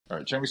All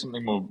right, show me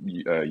something more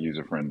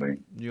user friendly.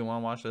 Do you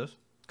want to watch this?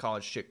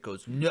 College shit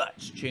goes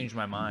nuts. Changed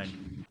my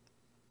mind.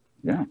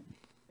 Yeah.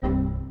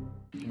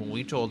 When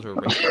we told her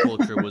rape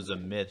culture was a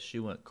myth, she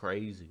went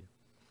crazy.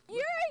 You're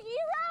a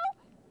hero?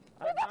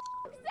 Who the f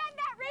said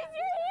that? Raise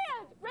your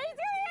hand! Raise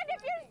your hand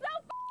if you're so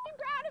f***ing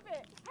proud of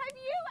it! Have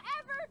you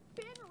ever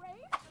been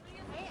raped?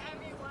 Hey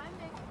everyone,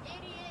 this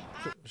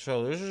idiot...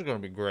 So this is gonna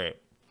be great.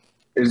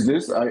 Is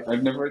this?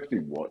 I've never actually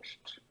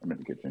watched. I'm in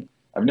the kitchen.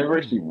 I've never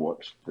actually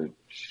watched the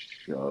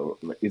show.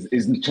 Like,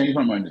 is Change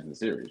My Mind is the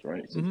series,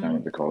 right? So he's down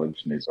at the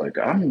college and he's like,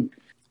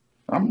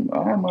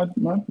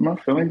 my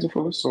feelings are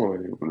full of soy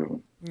or whatever.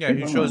 Yeah,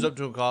 he shows up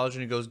to a college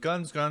and he goes,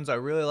 guns, guns, I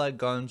really like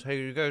guns.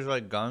 Hey, you guys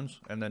like guns?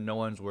 And then no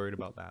one's worried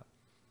about that.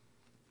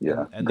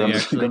 Yeah. And they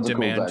actually guns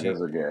demand are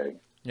cool, gay.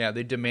 Yeah,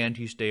 they demand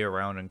he stay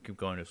around and keep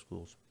going to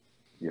schools.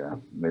 Yeah,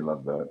 they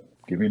love that.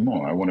 Give me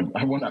more. I want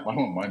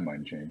my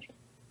mind changed.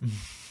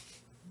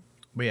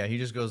 But yeah, he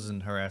just goes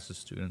and harasses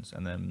students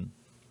and then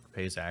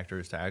pays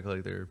actors to act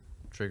like they're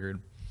triggered.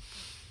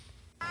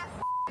 Or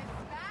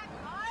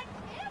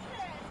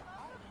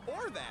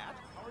that.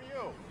 How are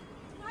you?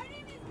 My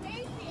name is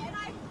Macy and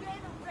I've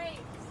been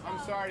raped. So... I'm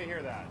sorry to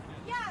hear that.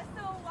 Yeah,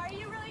 so are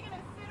you really going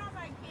to sit on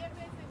my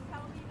campus and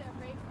tell me that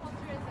rape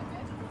culture is a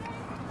myth today?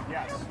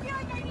 Yes. I don't feel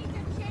like I need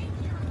to change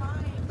your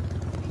mind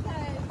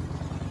because...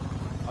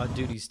 Oh,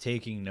 dude, he's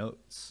taking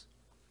notes.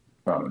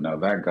 Oh, no,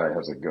 that guy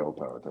has a girl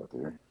power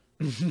tattoo.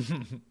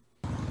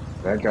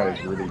 That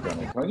guy's really done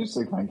it. Can I just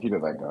say thank you to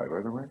that guy, by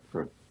the way?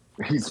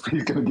 He's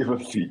going to give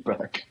us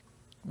feedback.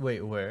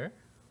 Wait, where?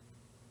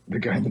 The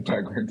guy in the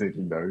background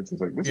taking notes. He's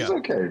like, this is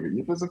okay,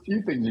 but there's a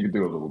few things you can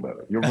do a little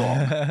better. You're wrong.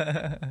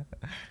 Ever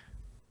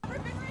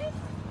been raped?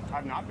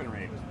 I've not been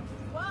raped.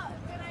 Well,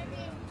 then I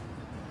mean,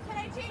 can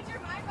I change your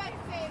mind by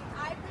saying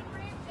I've been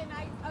raped and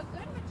a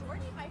good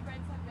majority of my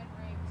friends have been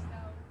raped, so...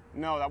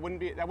 No, that wouldn't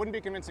be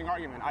a convincing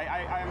argument.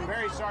 I am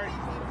very sorry.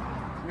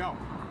 No.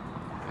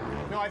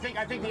 No, I think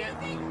the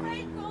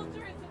rape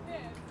culture is a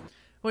myth.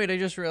 Wait, I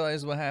just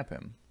realized what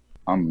happened.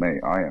 I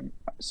am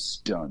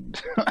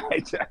stunned. I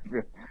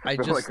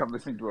feel like I'm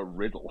listening to a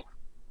riddle.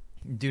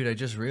 Dude, I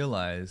just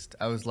realized.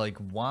 I was like,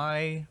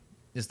 why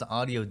is the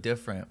audio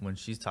different when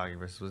she's talking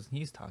versus when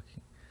he's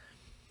talking?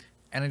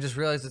 And I just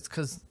realized it's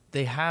because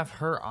they have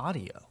her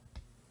audio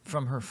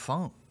from her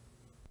phone.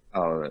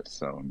 Oh, that's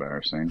so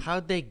embarrassing.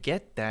 How'd they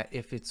get that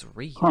if it's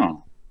real? Huh.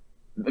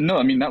 No,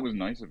 I mean, that was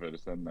nice of her to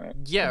send that.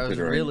 Yeah, it was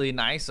really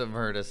nice of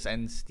her to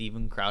send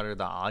Steven Crowder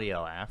the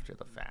audio after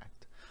the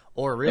fact.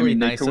 Or really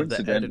nice of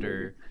the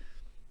editor.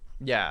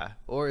 Yeah,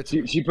 or it's...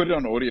 She put it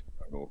on audio.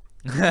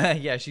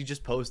 Yeah, she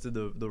just posted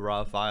the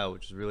raw file,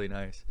 which is really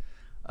nice.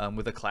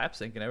 With a clap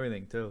sync and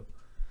everything, too.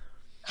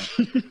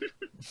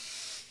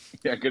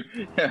 Yeah, good.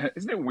 Yeah,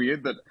 isn't it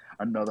weird that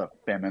another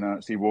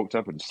feminazi walked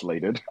up and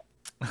slated?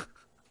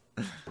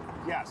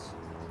 Yes.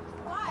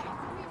 Why?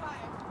 Tell me why.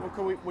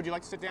 Well, would you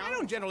like to sit down? I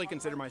don't generally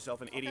consider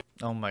myself an idiot.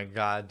 Oh my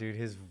god, dude,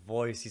 his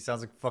voice, he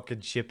sounds like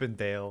fucking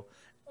Chippendale.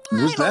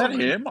 Was that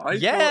him?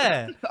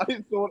 Yeah.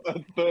 I thought a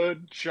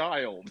third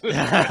child.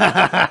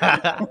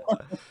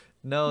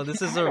 No,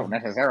 this is I don't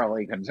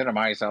necessarily consider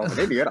myself an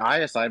idiot. I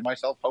assign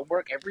myself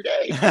homework every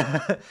day.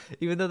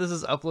 Even though this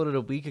is uploaded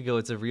a week ago,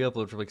 it's a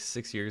re-upload from like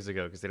 6 years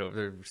ago because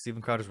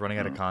Steven Crowder's running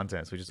out of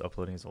content, so he's just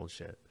uploading his old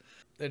shit.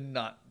 They're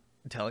not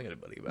telling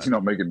anybody about it. Is he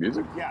not making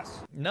music?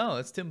 Yes. No,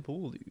 it's Tim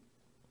Pool, dude.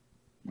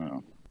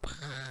 No.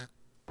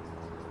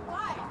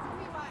 Why? Tell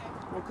me why.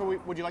 Well,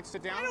 would you like to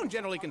sit down? I don't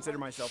generally consider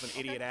myself an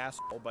idiot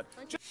asshole, but...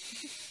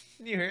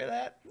 You hear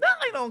that? No,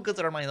 I don't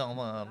consider myself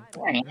I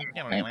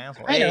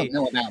don't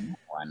know about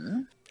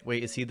one.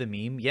 Wait, is he the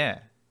meme? Yeah.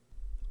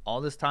 All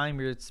this time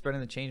you're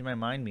spreading the Change My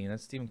Mind meme.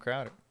 That's Steven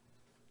Crowder.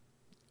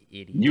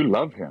 Idiot. You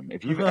love him.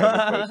 If you've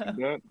ever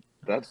posted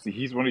that,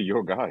 he's one of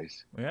your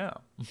guys. Yeah.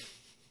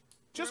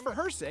 Just for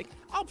her sake,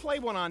 I'll play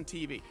one on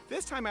TV.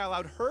 This time I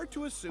allowed her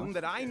to assume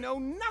that I know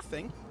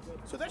nothing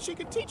so that she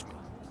could teach me.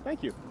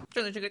 Thank you.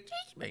 So that you could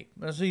teach me.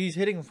 So he's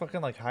hitting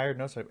fucking like higher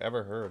notes I've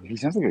ever heard. He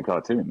sounds like a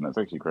cartoon. That's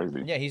actually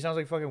crazy. Yeah, he sounds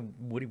like fucking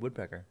Woody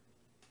Woodpecker.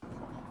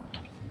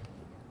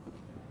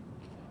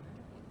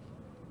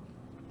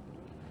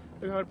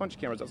 We got a bunch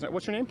of cameras outside.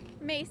 What's your name?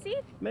 Macy?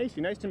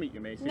 Macy. Nice to meet you,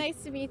 Macy.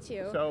 Nice to meet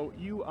you. So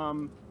you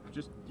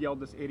just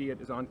yelled this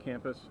idiot is on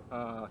campus.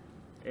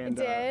 And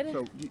I did.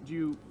 So do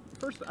you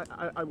first?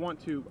 I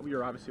want to.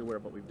 You're obviously aware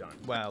of what we've done.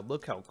 Wow,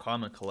 look how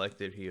calm and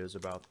collected he is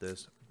about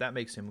this. That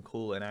makes him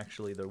cool and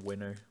actually the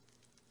winner.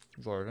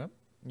 Jordan,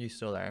 you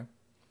still there?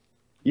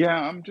 Yeah,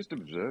 I'm just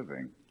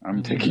observing.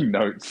 I'm taking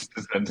notes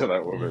to send to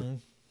that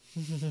woman.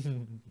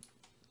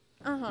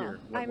 Here,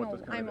 I'm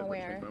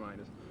aware. My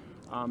mind is.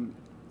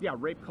 Yeah,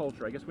 rape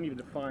culture. I guess we need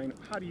to define.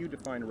 How do you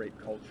define rape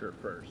culture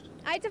first?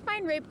 I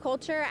define rape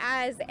culture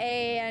as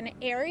an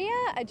area,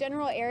 a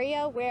general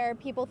area where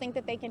people think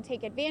that they can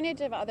take advantage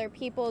of other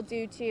people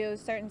due to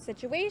certain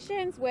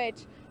situations,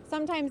 which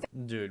sometimes...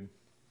 Dude,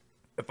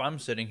 if I'm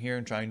sitting here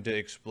and trying to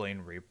explain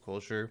rape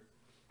culture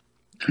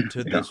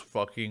to this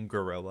fucking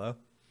gorilla,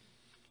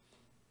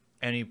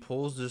 and he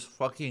pulls this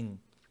fucking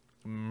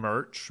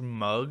merch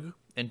mug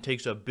and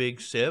takes a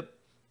big sip,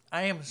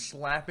 I am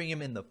slapping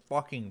him in the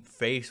fucking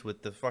face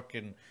with the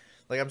fucking,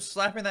 like I'm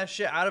slapping that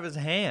shit out of his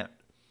hand.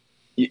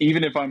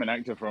 Even if I'm an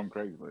actor from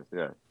Craigslist,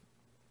 yeah.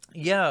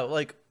 Yeah,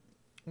 like,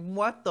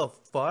 what the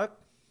fuck?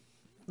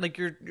 Like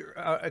you're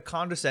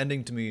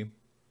condescending to me,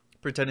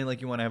 pretending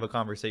like you want to have a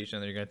conversation,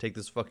 and you're gonna take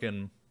this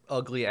fucking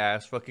ugly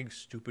ass, fucking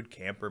stupid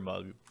camper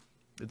mug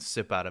and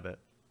sip out of it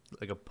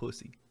like a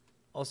pussy.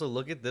 Also,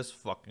 look at this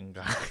fucking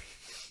guy.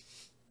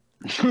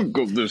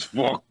 Got this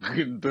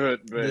fucking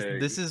dirt bag.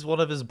 This is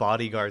one of his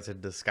bodyguards in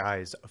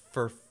disguise,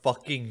 for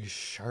fucking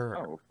sure.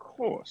 Oh, of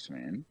course,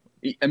 man.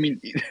 I mean,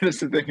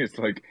 that's the thing. Is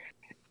like,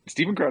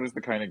 Steven Crowder's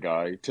the kind of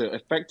guy to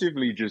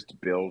effectively just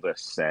build a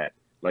set.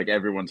 Like,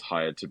 everyone's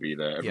hired to be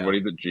there.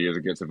 Everybody that Gia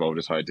gets involved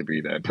is hired to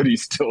be there. But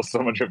he's still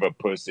so much of a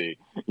pussy.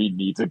 He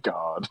needs a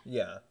guard.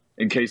 Yeah.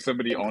 In case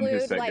somebody on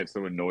his set gets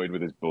so annoyed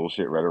with his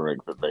bullshit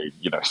rhetoric that they,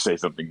 say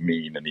something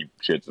mean and he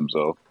shits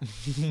himself.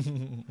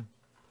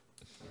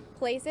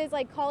 Places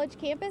like college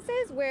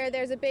campuses where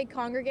there's a big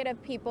congregate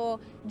of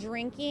people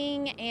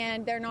drinking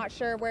and they're not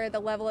sure where the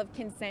level of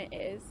consent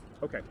is.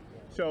 Okay,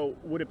 so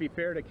would it be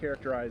fair to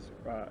characterize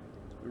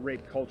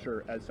rape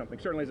culture as something,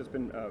 certainly as it's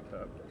been,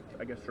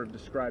 I guess, sort of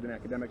described in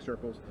academic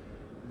circles,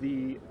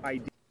 the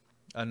idea...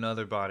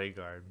 Another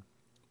bodyguard.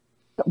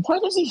 Why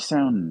does he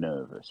sound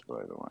nervous,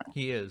 by the way?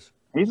 He is.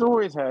 He's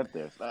always had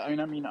this. I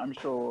mean, I'm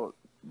sure,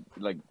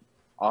 like,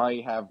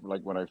 I have,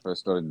 like, when I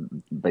first started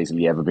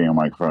basically ever being on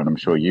microphone, I'm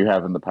sure you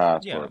have in the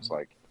past, where it's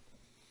like,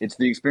 it's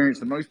the experience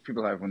that most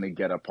people have when they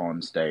get up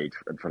on stage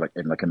for like,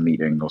 in like a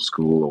meeting or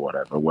school or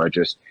whatever, where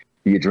just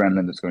the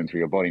adrenaline that's going through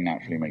your body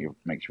naturally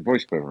makes your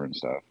voice quiver and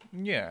stuff.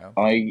 Yeah.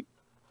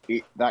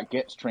 That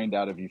gets trained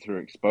out of you through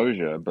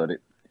exposure, but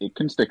it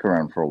can stick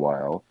around for a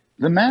while.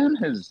 The man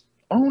has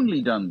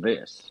only done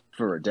this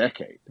for a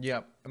decade.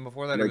 Yeah, and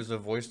before that, he was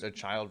a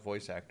child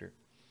voice actor.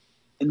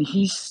 And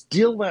he's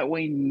still that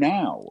way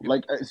now.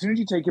 Like, as soon as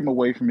you take him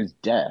away from his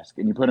desk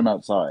and you put him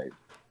outside,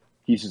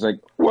 he's just like,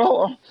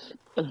 well...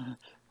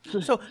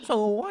 So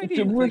why do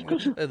you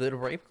think that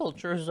rape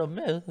culture is a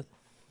myth?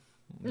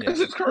 Because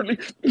it's currently...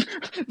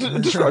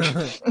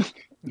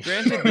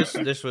 Granted,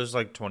 this was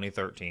like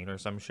 2013 or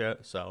some shit,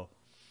 so...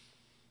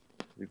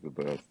 He's the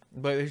best.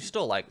 But he's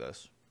still like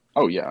this.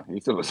 Oh, yeah. He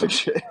still looks like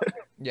shit.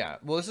 Yeah,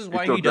 well, this is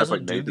why he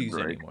doesn't do these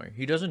anymore.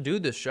 He doesn't do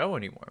this show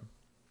anymore.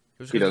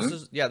 He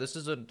doesn't? This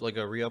is a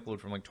re-upload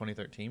from like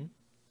 2013.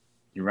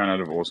 You ran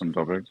out of awesome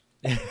topics.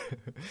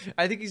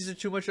 I think he's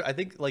too much. I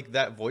think like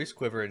that voice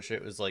quiver and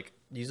shit was like,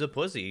 he's a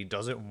pussy. He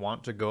doesn't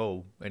want to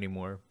go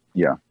anymore.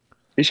 Yeah.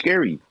 It's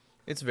scary.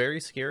 It's very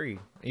scary.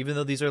 Even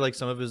though these are like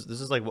some of his,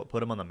 this is like what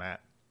put him on the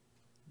map.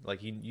 Like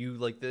he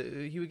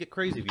would get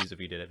crazy views if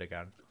he did it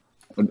again.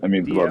 I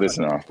mean, well, this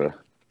and after.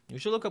 You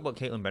should look up what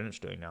Caitlyn Bennett's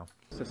doing now.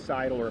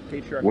 Societal or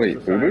patriarchal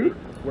society.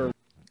 Where...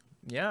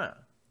 Yeah.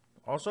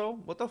 Also,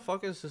 what the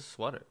fuck is his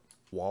sweater?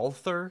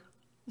 Walther?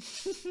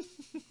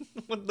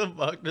 What the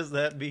fuck does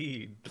that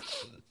mean?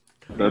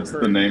 That's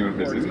the name of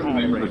his. Isn't the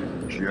name of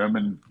a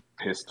German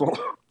pistol?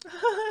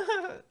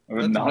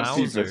 A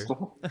Nazi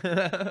pistol?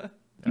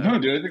 No,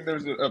 dude, I think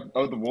there's the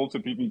Walther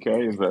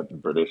PPK. Is that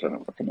British? I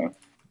don't fucking know.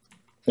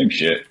 Same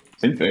shit.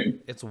 Same thing.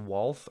 It's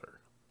Walther.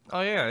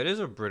 Oh, yeah, it is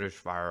a British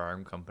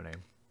firearm company.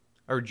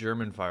 Or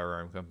German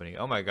firearm company.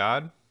 Oh, my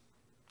God.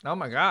 Oh,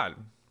 my God.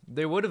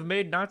 They would have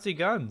made Nazi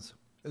guns.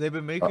 They've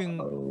been making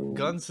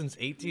guns since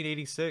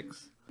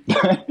 1886.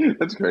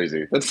 That's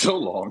crazy. That's so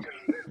long.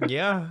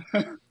 Yeah.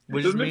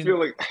 Which doesn't it feel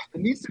like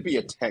there needs to be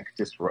a tech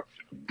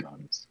disruption in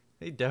guns?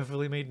 They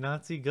definitely made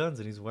Nazi guns,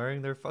 and he's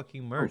wearing their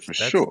fucking merch. Oh, for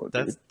sure,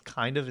 that's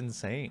kind of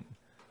insane.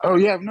 Oh,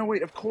 yeah. No,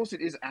 wait. Of course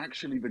it is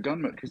actually the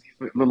gunman, because he's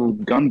a little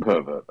gun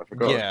pervert. I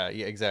forgot. Yeah,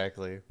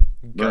 exactly.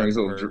 Wearing his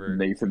little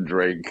Nathan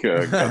Drake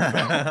gun.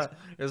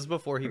 It was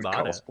before he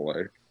bought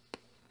cosplay.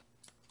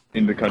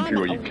 In the country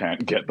where you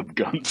can't get the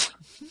guns.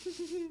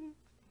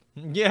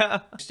 Yeah.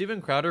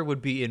 Steven Crowder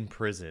would be in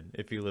prison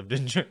if he lived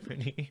in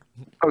Germany.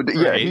 Oh,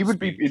 yeah, he would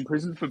be in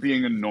prison for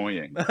being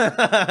annoying.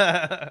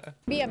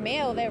 Be a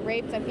male that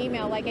rapes a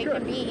female, like it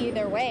can be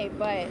either way,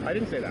 but... I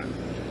didn't say that.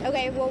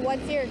 Okay, well,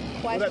 what's your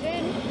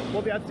question?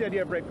 Well, that's the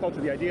idea of rape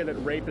culture, the idea that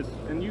rape is,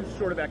 and you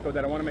sort of echoed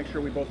that, I want to make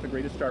sure we both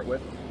agree to start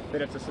with,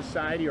 that it's a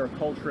society or a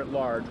culture at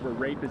large where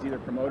rape is either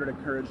promoted,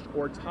 encouraged,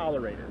 or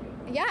tolerated.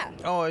 Yeah.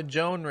 Oh, a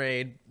Joan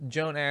raid.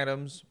 Joan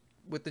Adams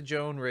with the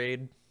Joan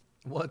raid.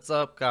 What's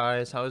up,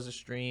 guys? How is the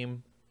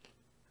stream?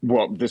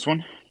 What, this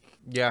one?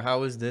 Yeah,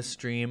 how is this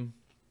stream?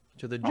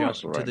 To the man.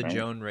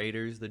 Joan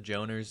Raiders, the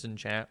Joners in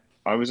chat.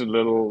 I was a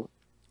little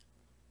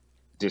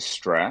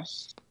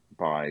distressed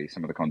by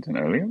some of the content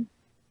earlier,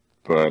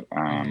 but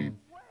I've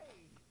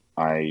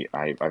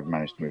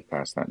managed to move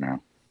past that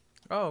now.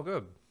 Oh,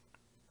 good.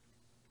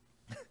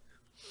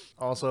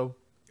 Also,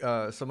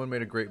 someone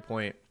made a great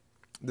point.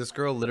 This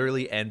girl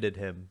literally ended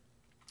him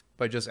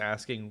by just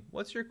asking,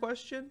 "What's your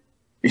question?"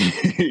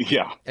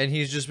 Yeah. And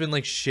he's just been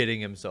like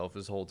shitting himself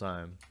this whole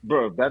time.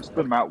 Bro, that's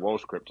the Matt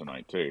Walsh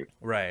kryptonite too.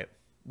 Right.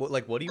 What do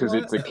you want? Because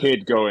it's a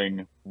kid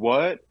going,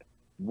 "What?"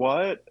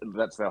 what?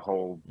 That's their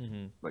whole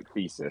like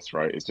thesis,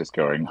 right? It's just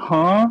going,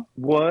 huh?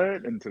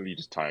 What? Until you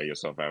just tire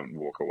yourself out and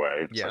walk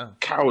away. It's like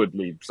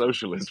cowardly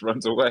socialist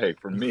runs away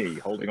from me,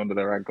 holding onto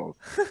their ankles.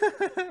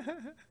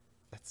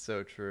 That's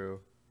so true.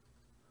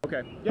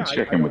 Okay, yeah,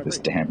 Check in with this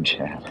damn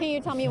chat. Can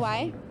you tell me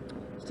why?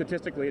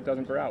 Statistically, it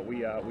doesn't bear out.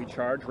 We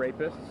charge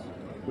rapists,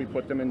 we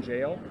put them in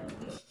jail.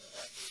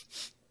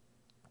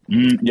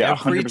 Yeah,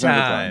 every 100%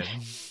 time. of the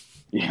time.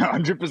 Yeah,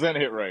 100%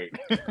 hit rate.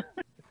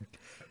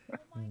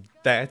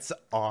 That's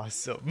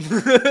awesome.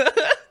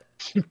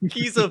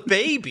 He's a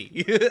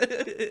baby.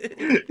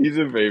 He's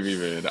a baby,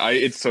 man.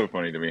 It's so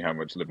funny to me how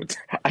much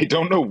I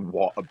don't know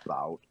what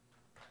about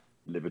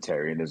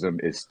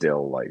libertarianism is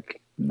still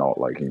like not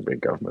liking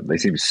big government. They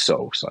seem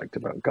so psyched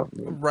about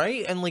government,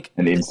 right? And like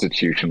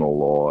institutional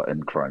law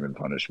and crime and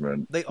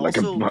punishment. They like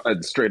also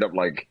a straight up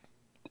like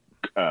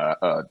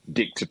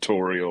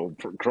dictatorial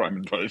crime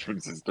and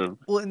punishment system.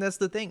 Well, and that's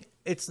the thing.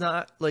 It's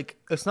not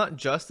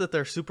just that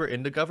they're super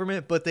into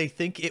government, but they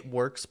think it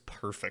works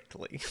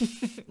perfectly.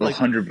 Like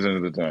 100%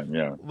 of the time,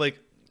 yeah. Like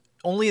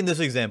only in this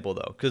example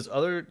though, because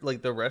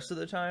the rest of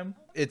the time,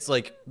 it's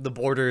like the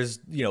borders,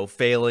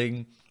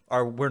 failing,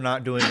 or we're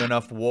not doing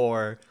enough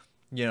war.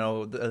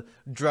 The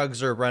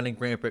drugs are running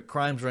rampant,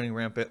 crime's running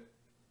rampant,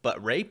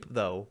 but rape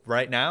though,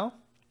 right now,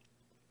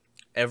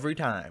 every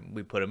time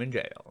we put them in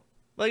jail.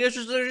 Like they're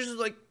just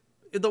like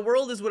the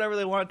world is whatever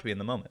they want it to be in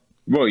the moment.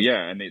 Well,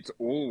 yeah, and it's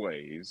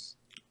always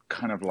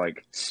kind of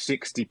like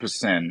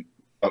 60%.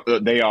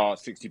 They are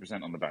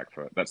 60% on the back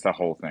foot. That's the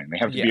whole thing. They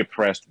have to be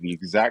oppressed the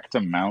exact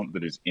amount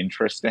that is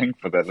interesting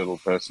for their little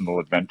personal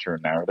adventure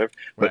and narrative,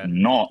 but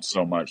not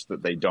so much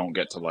that they don't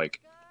get to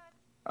like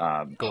go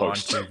on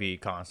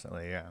TV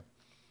constantly. Yeah,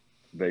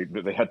 they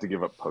had to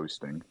give up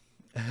posting.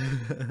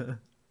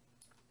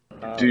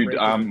 Dude,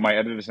 my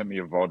editor sent me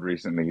a VOD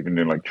recently. He's been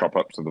doing like chop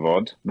ups of the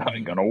VOD,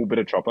 like an old bit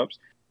of chop ups,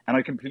 and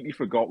I completely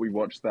forgot we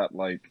watched that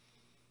like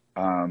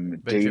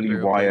Daily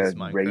Wire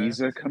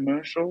razor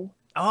commercial.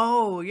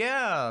 Oh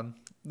yeah,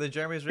 the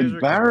Jeremy's razor.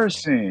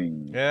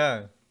 Embarrassing. Commercial.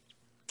 Yeah,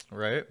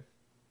 right.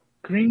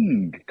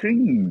 Kring.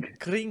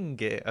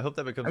 I hope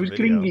that becomes. I was a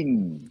video.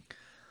 kringing.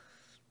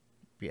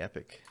 Be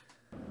epic.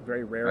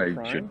 Very rare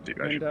crime,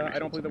 and I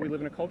don't believe that we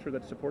live in a culture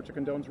that supports or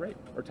condones rape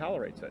or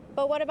tolerates it.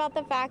 But what about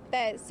the fact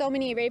that so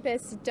many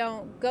rapists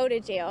don't go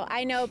to jail?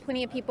 I know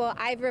plenty of people.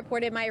 I've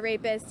reported my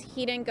rapist.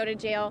 He didn't go to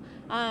jail.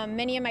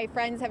 Many of my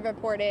friends have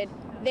reported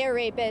their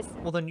rapists.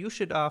 Well, then you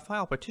should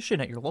file a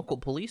petition at your local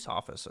police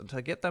office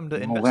to get them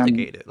to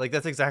investigate it. Like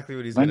that's exactly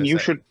what he's going to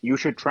say. You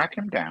should track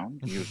him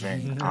down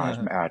using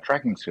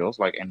tracking skills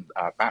like in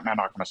Batman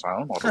Arkham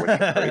Asylum or The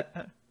Witcher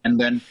 3. And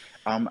then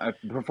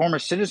perform a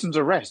citizen's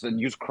arrest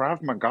and use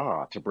Krav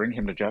Maga to bring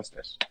him to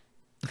justice.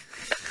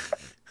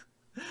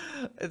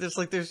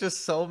 There's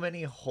just so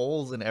many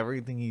holes in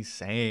everything he's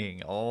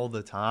saying all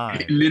the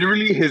time.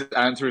 Literally, his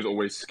answer is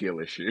always skill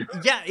issue.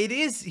 Yeah, it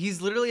is.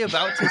 He's literally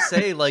about to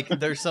say, like,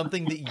 there's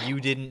something that you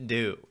didn't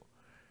do.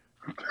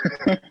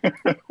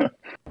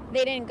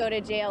 They didn't go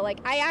to jail. Like,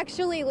 I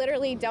actually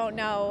literally don't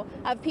know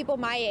of people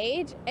my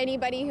age,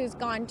 anybody who's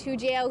gone to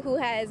jail, who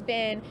has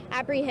been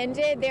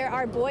apprehended. There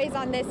are boys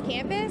on this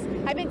campus.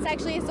 I've been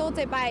sexually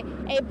assaulted by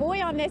a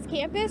boy on this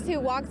campus who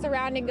walks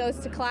around and goes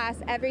to class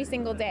every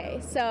single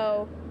day.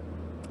 So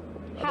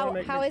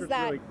how is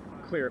that really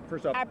clear?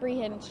 First off,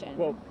 apprehension?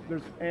 Well,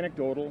 there's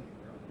anecdotal,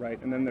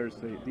 right? And then there's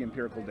the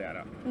empirical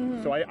data.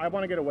 So I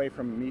want to get away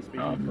from me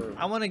speaking for...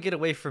 I want to get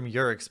away from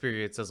your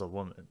experience as a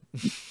woman.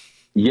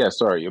 Yeah,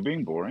 sorry, you're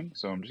being boring,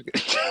 so I'm just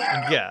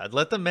Yeah,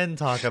 let the men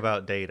talk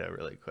about data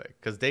really quick,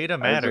 because data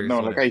matters.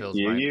 No, like I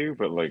hear you,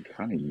 but like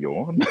kind of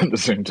yawn at the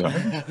same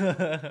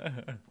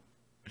time.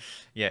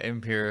 Yeah,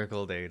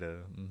 empirical data.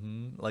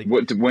 Like,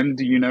 when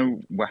do you know?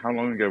 How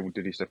long ago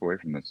did he step away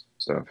from this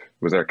stuff?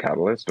 Was there a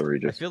catalyst, or he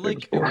just?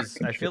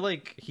 I feel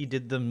like he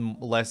did them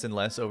less and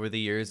less over the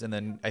years, and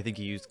then I think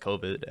he used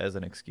COVID as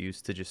an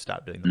excuse to just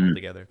stop doing them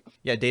altogether.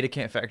 Yeah, data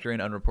can't factor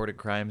in unreported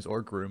crimes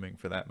or grooming,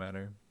 for that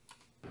matter.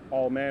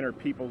 All men are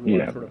people who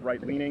are sort of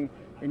right-leaning,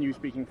 and you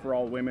speaking for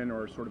all women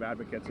or sort of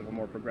advocates of a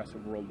more progressive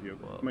worldview.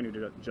 I'm going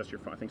to adjust your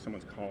phone. I think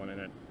someone's calling in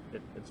it.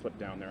 It slipped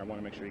down there. I want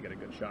to make sure you get a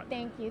good shot.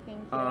 Thank you.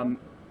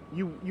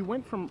 You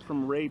went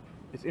from rape,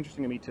 it's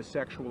interesting to me, to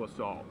sexual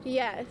assault.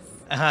 Yes.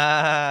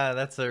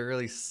 That's a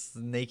really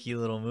snaky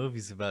little move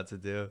he's about to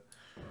do.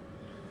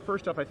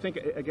 First off, I think,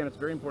 again, it's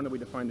very important that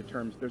we define the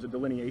terms. There's a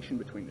delineation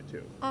between the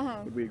two.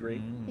 Would we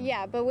agree?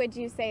 Yeah, but would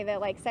you say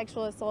that, like,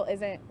 sexual assault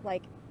isn't,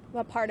 like,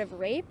 a part of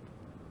rape?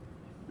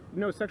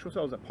 No, sexual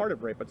assault is a part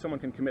of rape, but someone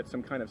can commit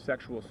some kind of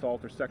sexual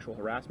assault or sexual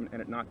harassment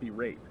and it not be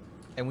rape.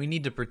 And we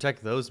need to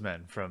protect those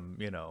men from,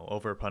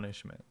 over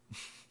punishment.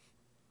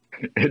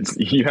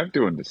 You have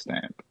to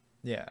understand.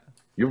 Yeah.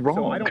 You're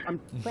wrong. So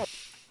I'm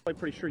probably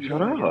pretty sure you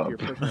don't want to get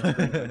to your personal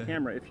experience on the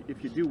camera.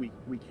 If you do,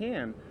 we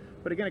can.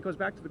 But again, it goes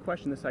back to the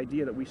question, this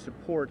idea that we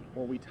support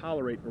or we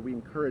tolerate or we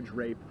encourage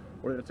rape,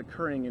 or that it's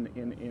occurring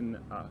in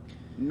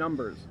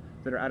numbers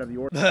that are out of the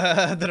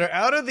ordinary. That are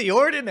out of the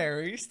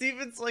ordinary.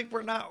 Steven's like,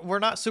 we're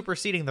not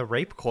superseding the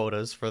rape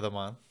quotas for the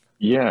month.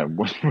 Yeah,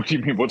 what do you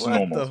mean? What's What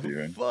normal, the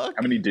Steven? fuck?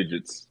 How many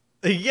digits?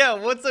 Yeah,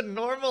 what's a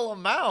normal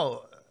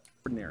amount?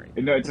 Ordinary.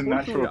 No, it's a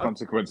Unfortunately, natural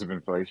consequence of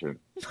inflation.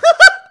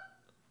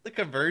 The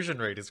conversion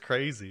rate is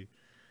crazy.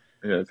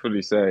 Yeah, that's what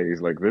he's saying.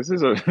 He's like, this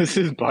is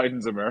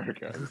Biden's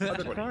America.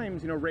 other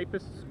crimes, you know,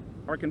 rapists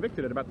are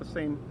convicted at about the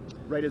same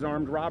rate as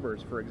armed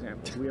robbers, for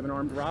example. We have an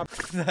armed robber.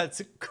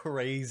 That's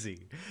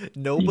crazy.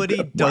 Nobody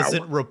Wow.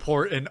 doesn't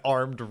report an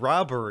armed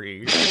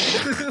robbery.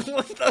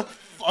 What the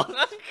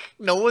fuck?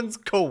 No one's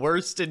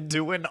coerced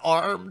into an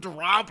armed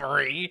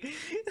robbery.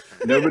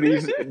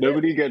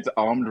 Nobody gets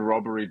armed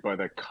robbery by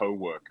their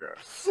coworker.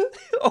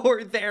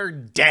 Or their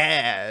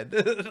dad.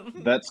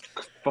 That's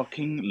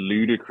fucking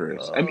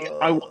ludicrous. I mean,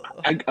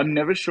 I'm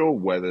never sure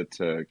whether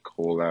to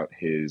call out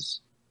his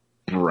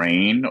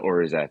brain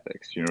or his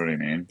ethics. You know what I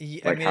mean?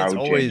 Yeah, Like, I mean, how it's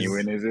always,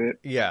 genuine is it?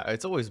 Yeah,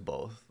 it's always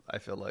both, I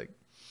feel like.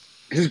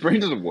 His brain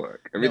doesn't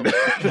work. I mean, No,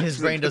 his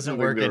brain doesn't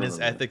work and his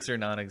remember. ethics are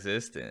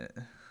non-existent.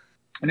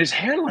 And his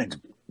hairline's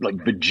like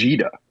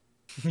Vegeta.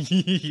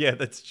 Yeah,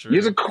 that's true. He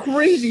has a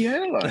crazy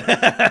hairline.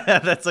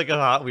 That's like a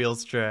Hot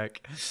Wheels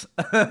track.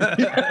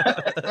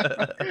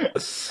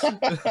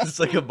 It's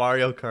like a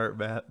Mario Kart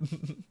map.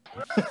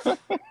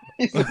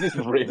 He's in this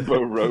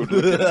rainbow road.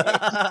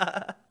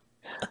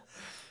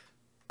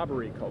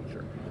 Robbery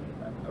culture.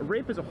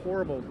 Rape is a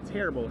horrible,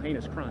 terrible,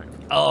 heinous crime.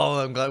 Oh,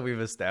 I'm glad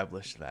we've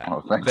established that.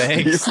 Oh, thanks,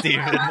 Thanks, Steve.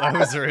 Steven. I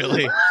was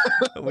really...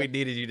 We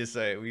needed you to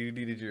say it. We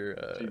needed your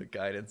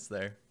guidance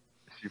there.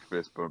 She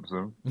fist bumps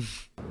him.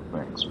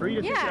 Thanks. For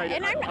you to Yeah, decide-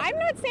 and I'm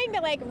not saying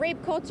that like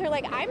rape culture,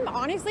 like I'm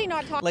honestly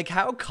not talking. Like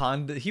how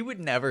he would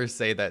never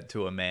say that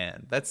to a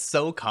man. That's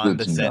so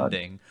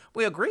condescending.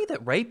 We agree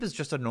that rape is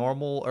just a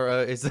normal, or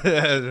is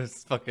a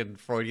fucking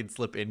Freudian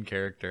slip in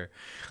character.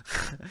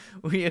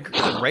 We agree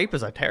that rape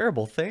is a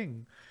terrible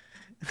thing.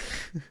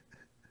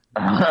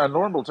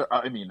 Normal.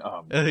 I mean,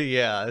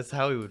 Yeah, that's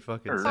how he would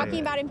fucking say talking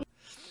it. about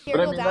but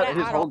I empirical mean,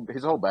 data at all.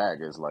 his whole bag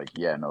is like,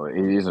 yeah, no, it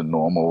is a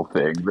normal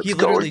thing. That's He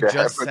literally going to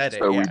just happen, said it.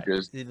 so Yeah, we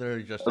just, he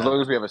literally just as said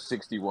long as we have a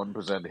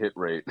 61% hit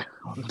rate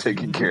on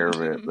taking care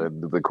of it,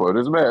 then the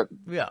quota's met.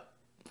 yeah.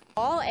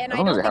 And As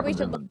I long as don't it think we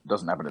should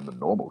doesn't happen in the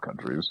normal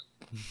countries.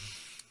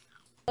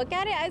 look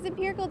at it as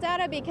empirical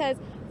data because,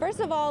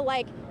 first of all,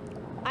 like,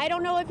 I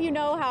don't know if you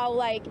know how,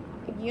 like,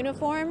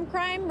 uniform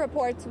crime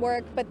reports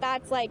work, but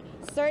that's, like,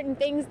 certain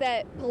things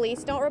that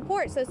police don't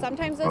report. So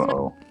sometimes those...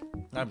 Uh-oh.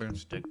 I've been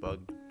stick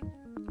bugged.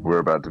 We're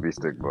about to be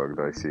stick bugged,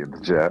 I see in the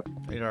chat.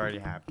 It already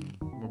happened.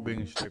 We're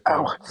being stick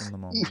Ow. bugged in the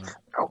moment.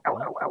 Ow, ow,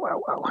 ow, ow,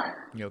 ow, ow.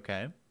 You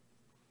okay?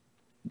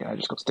 Yeah, I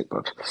just got stick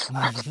bugged.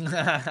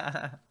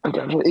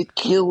 It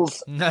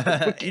kills.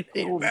 It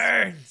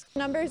burns.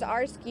 numbers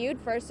are skewed,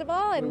 first of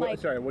all, and, like,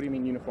 Sorry, what do you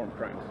mean uniform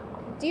crimes?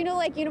 do you know,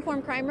 like,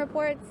 uniform crime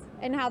reports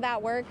and how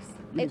that works?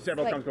 You mean It's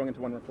several like, crimes going into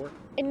one report?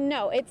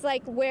 no, it's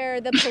like where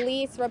the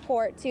police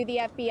report to the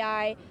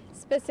FBI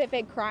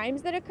specific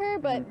crimes that occur,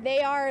 but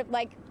they are,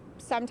 like,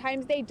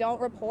 sometimes they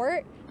don't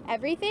report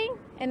everything,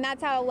 and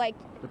that's how, like,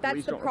 The that's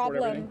police the don't report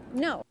problem. everything?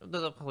 No.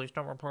 The police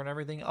don't report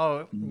everything?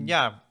 Oh,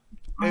 yeah.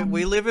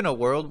 We live in a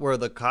world where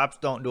the cops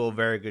don't do a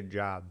very good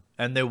job,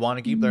 and they want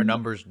to keep their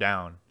numbers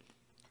down.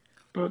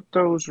 But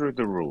those are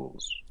the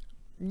rules.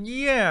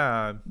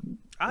 Yeah.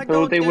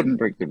 Though they wouldn't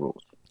break the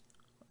rules.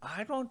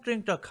 I don't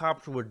think the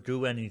cops would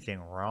do anything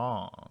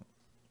wrong.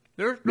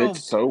 There's no...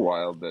 It's so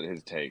wild that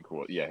his take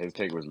was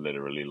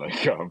literally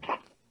like,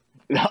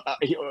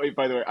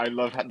 by the way, I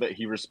love that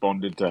he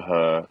responded to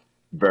her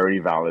very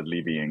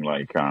validly being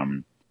like,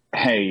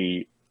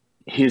 hey,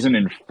 here's an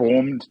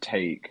informed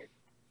take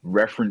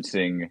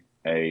referencing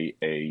a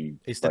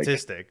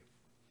statistic.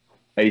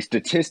 Like, a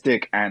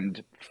statistic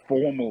and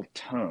formal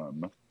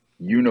term,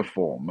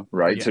 uniform,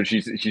 right? Yeah. So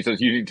she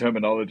says using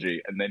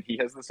terminology, and then he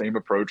has the same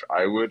approach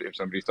I would if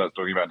somebody starts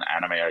talking about an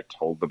anime I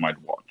told them I'd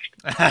watched.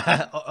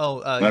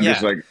 And I'm yeah.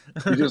 just like,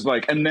 he's just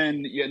like, and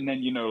then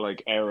you know,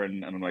 like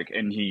Aaron, and I'm like,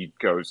 and he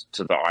goes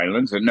to the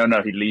islands, and no,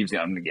 he leaves it.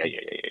 I'm like,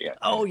 yeah.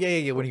 Oh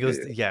yeah. When he goes,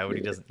 when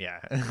he doesn't,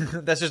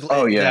 that's just.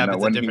 Oh yeah, it's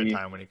when a different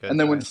time when he goes. and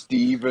then when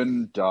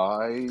Steven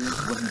dies,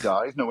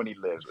 when he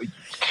lives.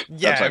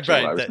 Yeah, that's actually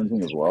right. what I was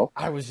thinking as well.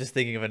 I was just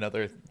thinking of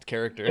another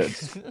character.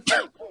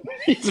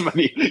 It's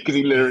funny because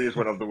he literally just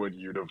went off the word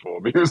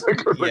uniform. He was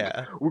like,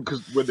 Yeah.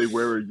 because when they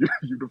wear a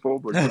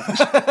uniform,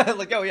 like,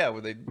 Like, oh yeah,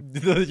 when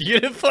the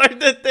uniform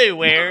that they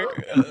wear,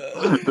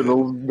 the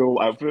little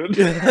outfit.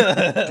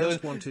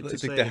 Just wanted to Like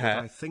say the that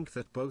hat. I think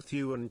that both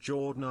you and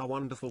Jordan are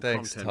wonderful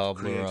Thanks, content Toblerone.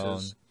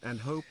 creators, and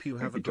hope you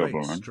have a Thank you, great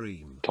Toblerone.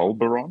 stream.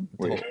 Tolberon?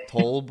 Wait,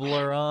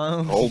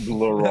 Toblerone,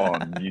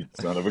 Tolberon, you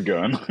son of a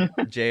gun.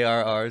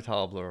 J.R.R.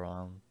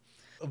 Toblerone.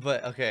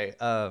 But okay,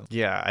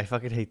 yeah, I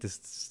fucking hate this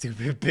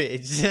stupid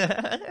bitch.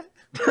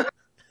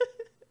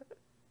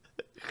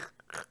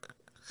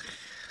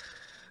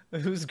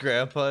 Whose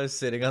grandpa is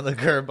sitting on the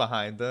curb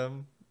behind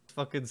them?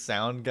 Fucking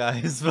sound guy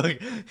is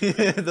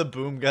the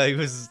boom guy who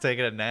was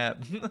taking a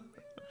nap.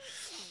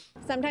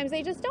 Sometimes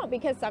they just don't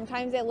because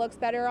sometimes it looks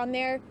better on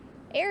their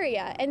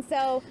area. And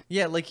so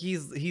Yeah, like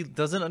he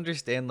doesn't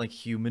understand like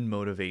human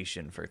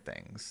motivation for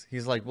things.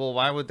 He's like, well,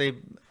 why would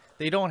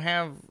they don't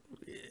have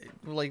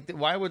like,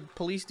 why would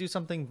police do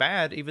something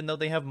bad even though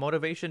they have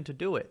motivation to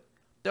do it?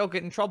 They'll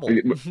get in trouble.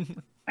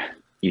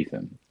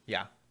 Ethan.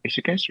 Yeah. It's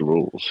against the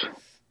rules.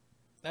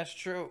 That's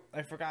true.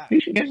 I forgot.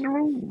 It's against the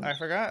rules. I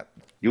forgot.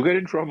 You'll get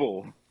in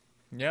trouble.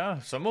 Yeah,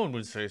 someone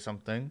would say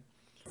something.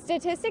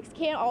 Statistics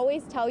can't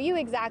always tell you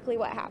exactly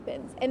what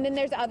happens. And then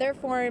there's other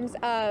forms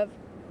of,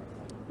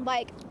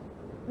 like,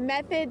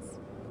 methods,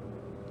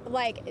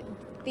 like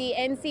the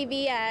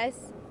NCVS,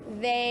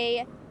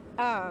 they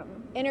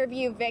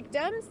interview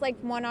victims, like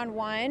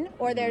one-on-one,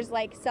 or there's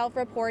like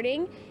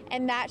self-reporting,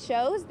 and that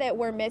shows that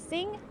we're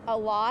missing a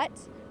lot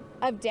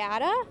of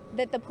data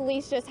that the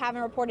police just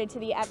haven't reported to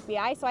the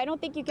FBI. So I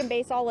don't think you can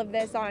base all of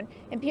this on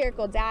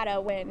empirical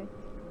data when...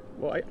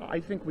 Well, I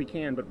think we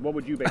can, but what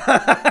would you base?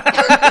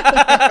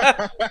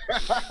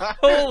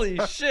 Holy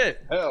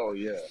shit! Hell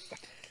yeah!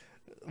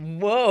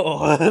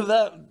 Whoa,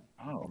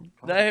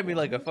 that hit me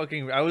like a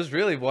fucking. I was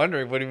really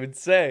wondering what he would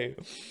say,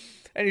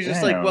 and he's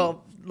just like,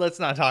 "Well, let's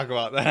not talk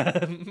about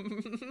that."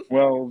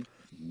 Well,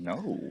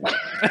 no.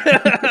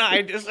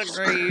 I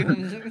disagree.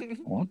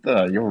 What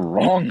the? You're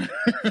wrong.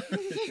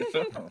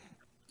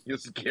 You're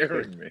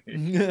scaring me.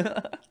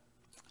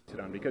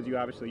 Because you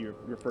obviously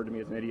referred to me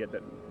as an idiot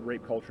that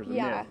rape culture is a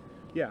Yeah. myth.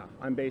 Yeah,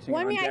 I'm basing.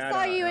 Well, I it on mean, I data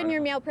saw you in on-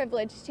 your male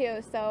privilege too,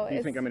 so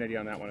You think I'm an idiot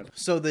on that one?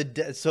 So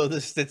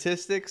the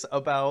statistics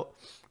about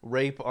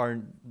rape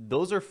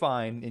those are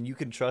fine, and you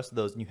can trust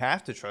those, and you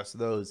have to trust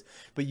those,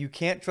 but you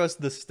can't trust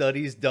the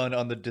studies done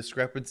on the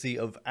discrepancy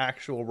of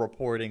actual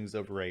reportings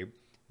of rape.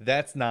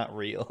 That's not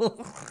real.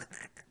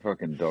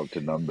 Fucking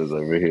Dr. Numbers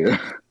over here.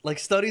 Like,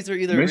 studies are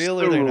either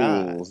real or they're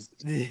Rules.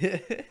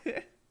 not.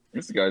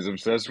 This guy's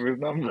obsessed with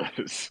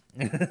numbers.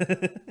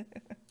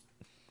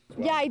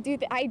 Yeah, I do.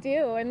 I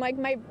do. And like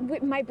my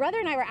brother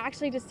and I were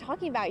actually just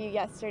talking about you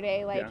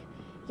yesterday. Like,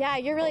 yeah,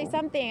 you're really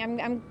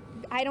something.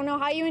 I don't know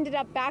how you ended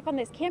up back on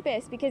this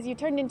campus because you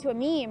turned into a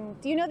meme.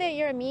 Do you know that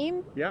you're a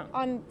meme? Yeah.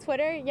 On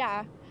Twitter?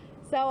 Yeah.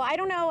 So I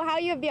don't know how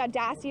you have the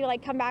audacity to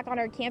like come back on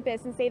our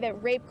campus and say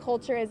that rape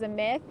culture is a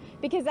myth,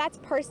 because that's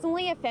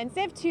personally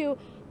offensive to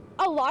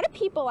a lot of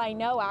people I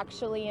know,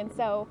 actually. And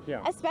so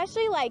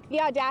especially like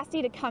the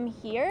audacity to come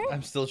here.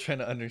 I'm still trying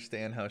to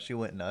understand how she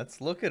went nuts.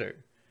 Look at her.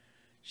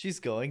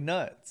 She's going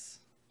nuts.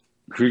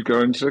 Who's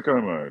going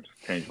sicko mode?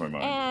 Change my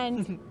mind.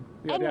 And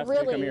the audacity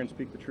to come here and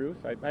speak the truth.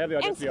 I have the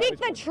audacity. And speak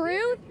the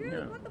truth?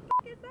 Yeah. What the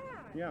is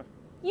that? Yeah.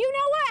 You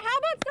know what? How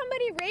about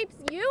somebody rapes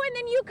you and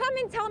then you come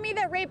and tell me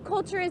that rape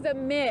culture is a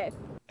myth?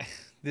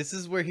 This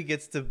is where he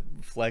gets to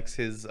flex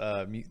his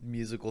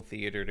musical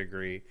theater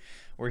degree,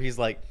 where he's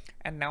like,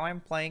 and now I'm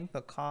playing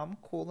the calm,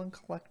 cool, and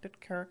collected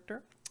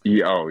character.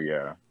 Yeah, oh,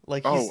 yeah.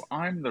 Like,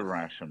 I'm the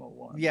rational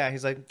one. Yeah,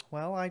 he's like,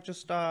 well,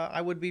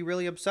 I would be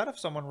really upset if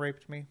someone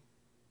raped me.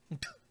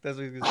 That's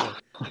what he's gonna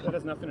say. That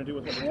has nothing to do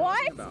with what we're What?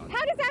 talking about.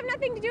 How does that have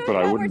nothing to do with But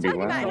I what we're wouldn't be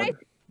talking about?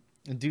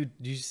 loud. Dude,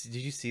 did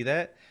you see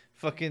that?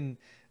 Fucking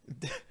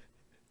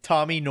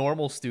Tommy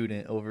Normal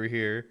student over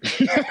here.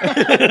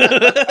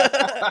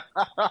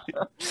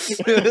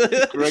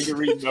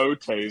 Gregory No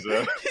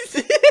Taser.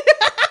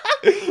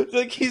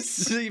 Like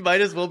he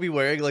might as well be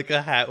wearing like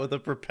a hat with a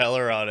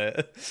propeller on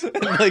it,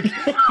 and like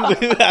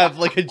have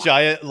like a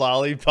giant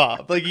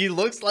lollipop. Like he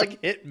looks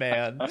like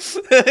Hitman.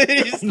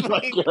 He's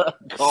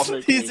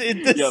like, he's in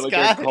disguise. Yeah,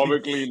 like a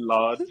comically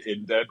large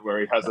indent where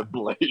he has a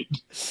blade.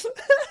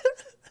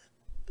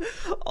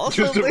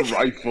 Also, just a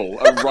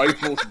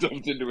rifle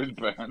stuffed into his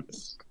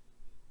pants.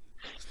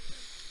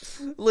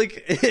 Like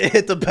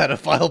hit the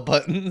pedophile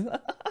button.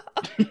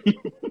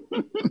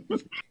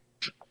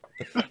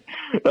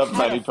 That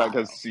fanny pack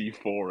has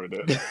C4 in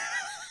it.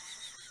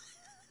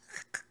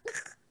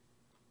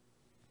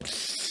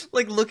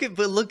 Like look,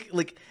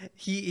 like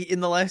he in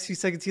the last few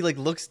seconds he like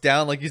looks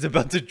down like he's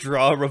about to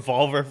draw a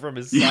revolver from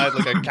his side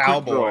like a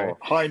cowboy.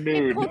 High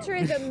noon. Rape culture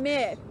is a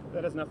myth.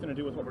 That has nothing to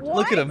do with what we're talking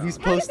What? Look at him, he's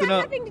posting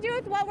How does up. that have nothing to do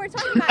with what we're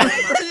talking about?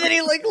 And then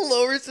he like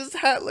lowers his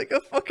hat like a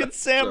fucking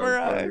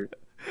samurai.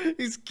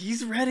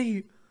 He's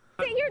ready.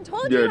 Sit here and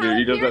told Yeah, you how dude,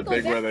 he does that empirical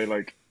thing where data- they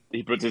like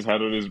he puts his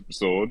hand on his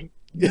sword,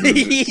 moves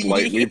it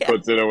slightly, Yeah.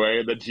 puts it away,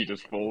 and then she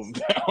just falls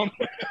down.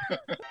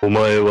 お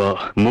前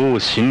はもう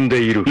死ん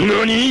でいる。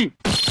何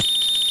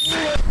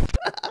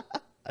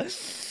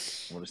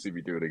Want to see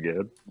me do it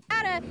again?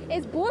 data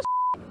is bullshit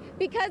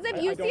because of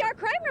UCR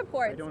crime I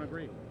reports. don't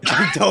agree.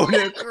 I don't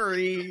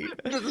agree.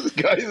 This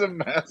guy's a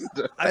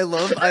master. I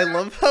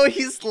love how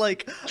he's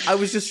like, I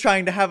was just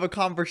trying to have a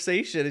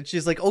conversation, and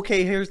she's like,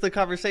 okay, here's the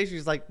conversation.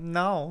 He's like,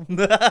 no.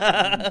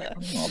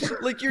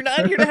 Like, you're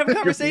not here to have a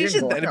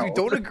conversation then if you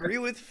don't agree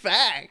with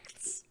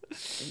facts.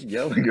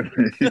 Yelling at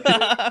me.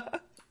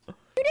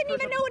 You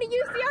didn't even know what a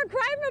UCR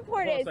crime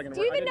report Hold on a is. second,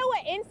 Do you I even know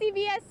what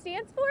NCVS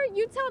stands for?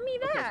 You tell me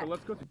Okay, that. so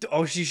let's go through.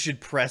 Oh, she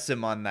should press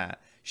him on that.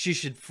 She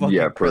should fucking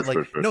Yeah, press,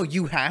 push. no,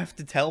 you have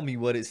to tell me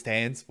what it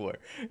stands for.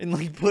 And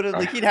like put it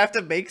like he'd have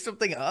to make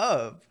something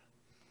up.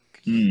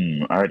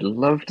 I'd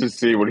love to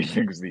see what he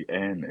thinks the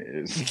N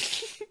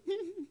is.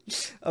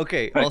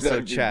 Okay, also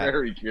I'd be chat.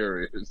 very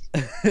curious.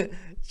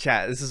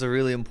 Chat, this is a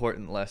really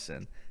important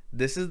lesson.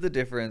 This is the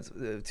difference.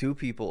 Two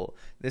people.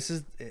 This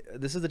is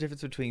the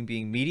difference between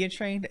being media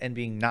trained and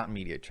being not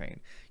media trained.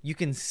 You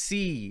can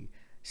see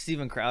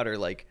Steven Crowder,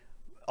 like,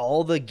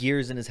 all the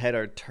gears in his head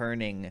are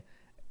turning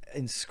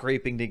and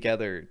scraping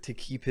together to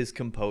keep his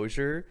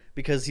composure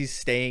because he's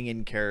staying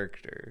in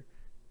character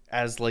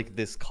as like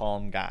this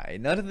calm guy.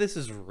 None of this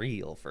is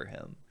real for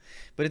him,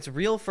 but it's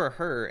real for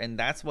her, and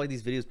that's why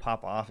these videos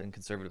pop off in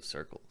conservative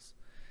circles.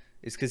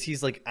 It's because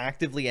he's like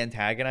actively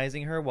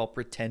antagonizing her while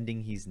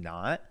pretending he's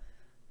not.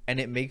 And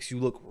it makes you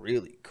look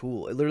really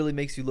cool. It literally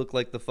makes you look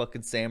like the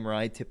fucking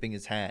samurai tipping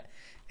his hat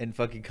and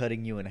fucking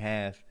cutting you in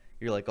half.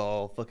 You're like,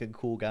 oh, fucking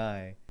cool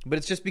guy. But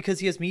it's just because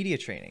he has media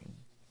training.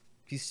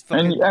 He's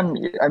fucking... I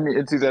mean,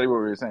 it's exactly what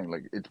we were saying.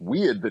 Like, it's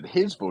weird that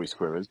his voice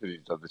quivers because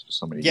he's done this for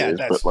so many years.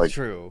 Yeah, that's but, like,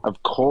 true.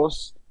 Of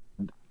course,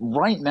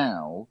 right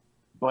now,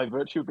 by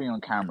virtue of being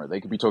on camera, they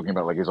could be talking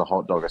about, like, is a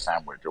hot dog a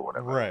sandwich or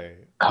whatever. Right.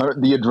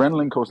 The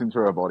adrenaline coursing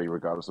through her body,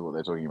 regardless of what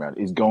they're talking about,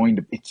 is going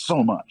to... It's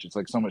so much. It's,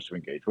 like, so much to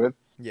engage with.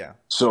 Yeah.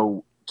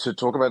 So, to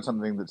talk about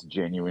something that's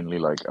genuinely,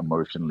 like,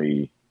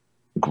 emotionally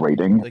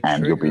grating, like,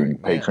 and you're being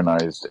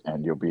patronized,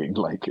 and you're being,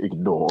 like,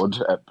 ignored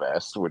at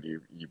best when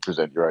you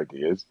present your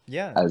ideas.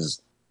 Yeah.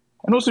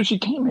 And also, she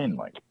came in,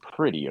 like,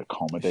 pretty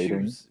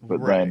accommodating,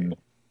 but then...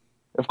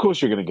 Of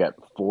course, you're going to get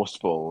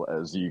forceful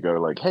as you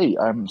go, like, hey,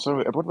 so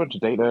I brought a bunch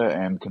of data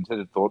and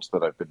considered thoughts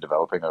that I've been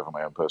developing over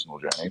my own personal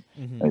journey.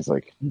 Mm-hmm. And he's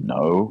like,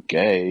 no,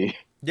 gay.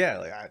 Yeah,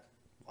 like,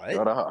 what?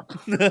 Shut up.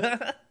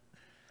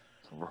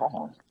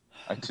 Wrong.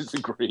 I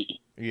disagree.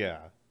 Yeah.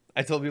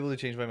 I told people to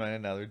change my mind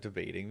and now they're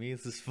debating me.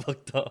 This is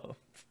fucked up.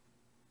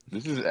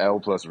 This is L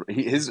plus...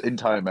 His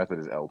entire method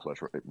is L plus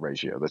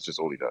ratio. That's just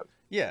all he does.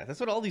 Yeah, that's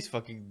what all these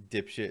fucking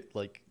dipshit,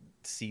 like,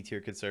 C-tier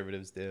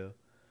conservatives do.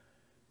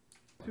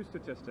 Two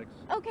statistics.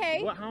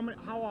 Okay.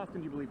 How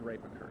often do you believe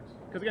rape occurs?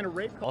 Because again, a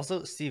rape.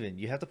 Also, Steven,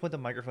 you have to put the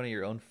microphone in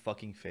your own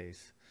fucking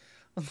face.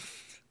 I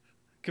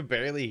can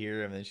barely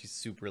hear him, and she's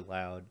super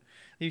loud.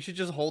 You should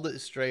just hold it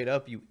straight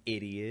up, you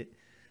idiot.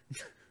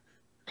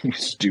 You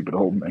stupid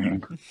old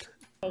man.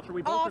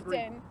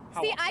 Often.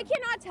 See, I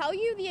cannot tell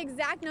you the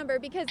exact number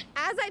because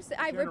as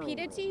I've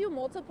repeated to you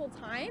multiple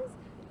times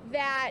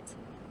that,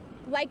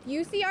 like,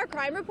 UCR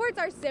crime reports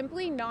are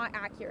simply not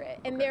accurate,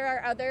 and there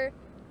are other,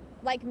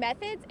 like,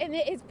 methods, and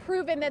it is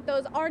proven that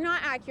those are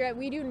not accurate.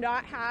 We do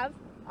not have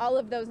all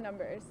of those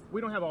numbers. We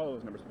don't have all of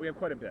those numbers, but we have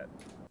quite a bit.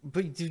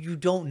 But you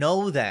don't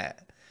know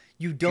that.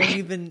 You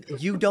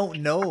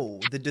don't know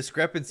the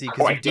discrepancy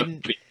because you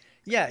didn't.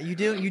 Yeah,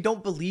 you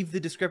don't believe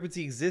the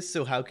discrepancy exists.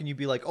 So how can you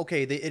be like,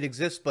 okay, it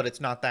exists, but it's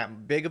not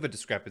that big of a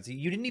discrepancy?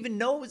 You didn't even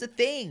know it was a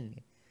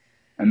thing.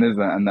 And there's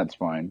that, and that's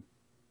fine.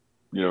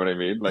 You know what I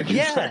mean? Like,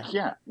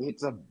 yeah,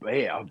 it's a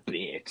bare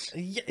bit.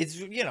 Yeah,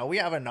 it's we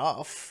have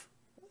enough.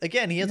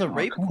 Again, he has a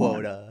rape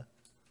quota.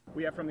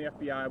 We have from the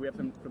FBI. We have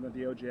from the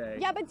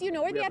DOJ. Yeah, but do you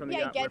know where the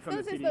FBI gets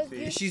those?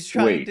 She's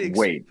trying to.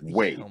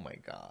 Wait. Oh my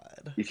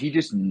god. Is he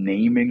just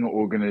naming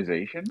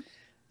organizations?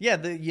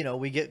 Yeah,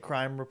 we get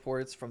crime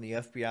reports from the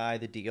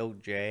FBI, the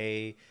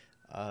DOJ,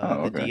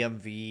 the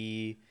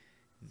DMV,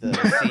 the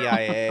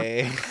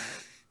CIA,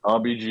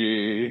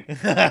 RBG.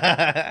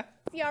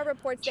 UCR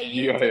reports that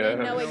you didn't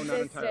know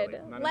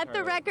existed. Let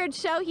the record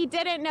show he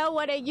didn't know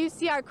what a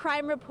UCR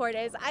crime report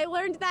is. I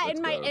learned that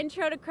in my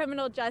intro to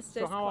criminal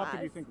justice So how class. often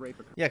do you think rape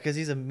occurs? Yeah, because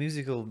he's a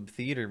musical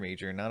theater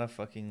major, not a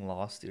fucking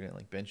law student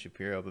like Ben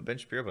Shapiro. But Ben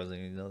Shapiro doesn't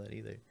even know that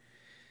either.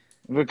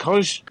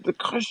 Because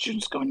this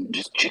chick's going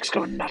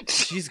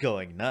nuts. She's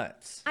going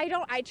nuts.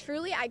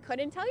 I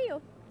couldn't tell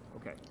you.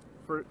 Okay.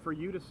 For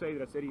you to say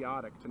that it's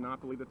idiotic to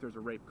not believe that there's a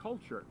rape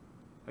culture,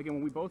 again,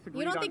 when we both agree.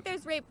 You don't think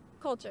there's rape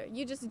culture.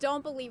 You just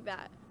don't believe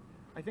that.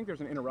 I think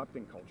there's an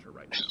interrupting culture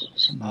right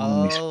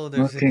now. Oh,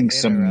 there's fucking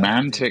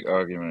semantic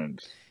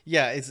argument.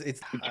 Yeah, it's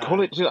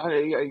call it.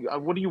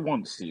 What do you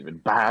want, Steven?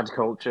 Bad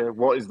culture?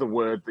 What is the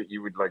word that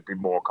you would like be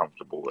more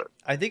comfortable with?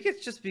 I think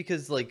it's just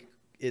because like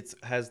it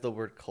has the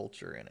word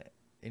culture in it,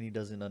 and he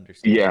doesn't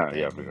understand.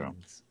 For sure.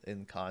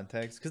 In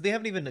context, because they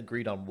haven't even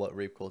agreed on what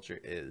rape culture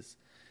is.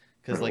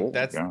 Because like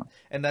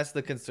that's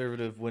the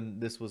conservative when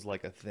this was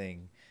like a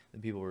thing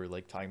that people were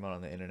like talking about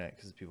on the internet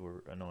because people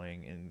were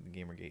annoying in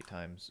Gamergate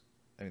times.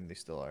 I mean, they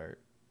still are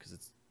because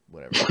it's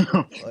whatever.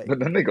 Like, but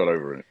then they got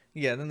over it.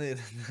 Yeah, then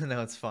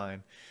now it's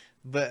fine.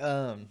 But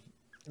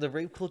the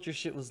rape culture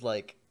shit was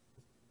like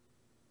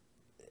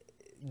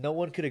no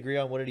one could agree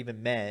on what it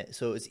even meant,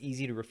 so it's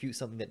easy to refute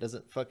something that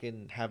doesn't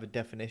fucking have a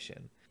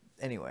definition.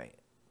 Anyway,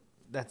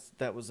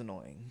 that was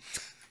annoying.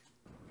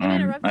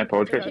 I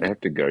apologize. I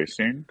have to go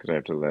soon because I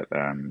have to let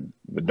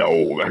the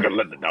dog. I gotta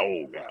let the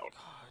dog out.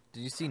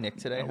 Did you see Nick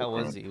today? How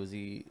was he? Was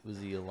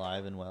he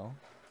alive and well?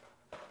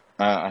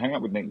 I hung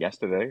out with Nick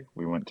yesterday.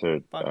 We went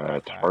to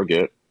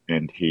Target,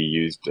 and he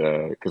used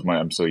because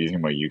I'm still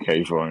using my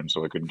UK phone,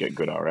 so I couldn't get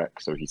good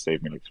RX. So he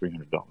saved me like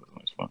 $300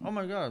 on his phone. Oh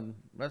my god,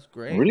 that's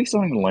great! I'm really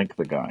starting to like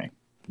the guy.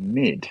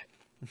 Mid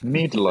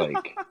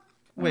like.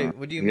 Wait,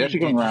 what do you mean? He's actually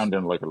going around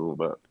in like a little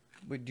bit.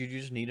 Wait, did you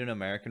just need an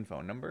American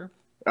phone number?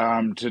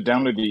 To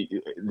download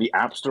the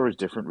App Store is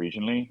different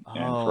regionally,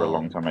 and for a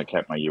long time I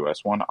kept my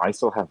US one. I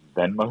still have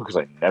Venmo because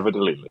I never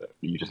deleted it.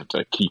 You just have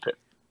to keep it,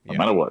 no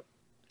matter what.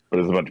 But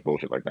there's a bunch of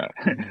bullshit like that.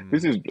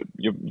 This is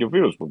your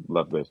viewers will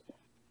love this.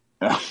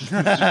 It's just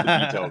the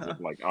details of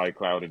like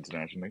iCloud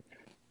internationally.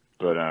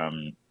 But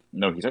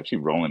no, he's actually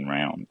rolling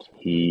around.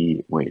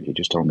 He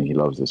just told me he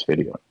loves this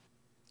video.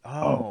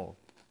 Oh,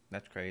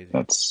 that's crazy.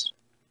 That's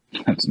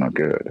not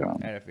good.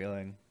 I had a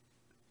feeling.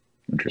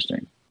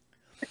 Interesting.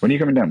 When are you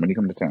coming down? When are you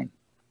coming to town?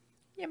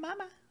 Yeah,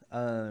 mama.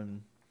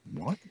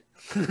 What?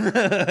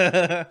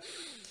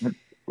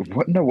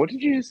 What? No, what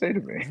did you just say to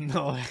me?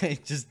 No, I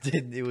just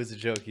did. It was a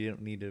joke. You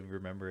don't need to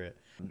remember it.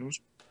 It was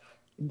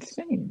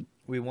insane.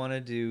 We want to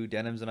do.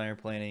 Denims and I are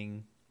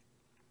planning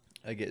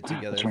a get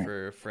together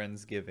for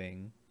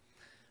Friendsgiving.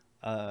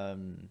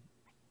 In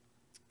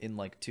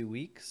like 2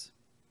 weeks.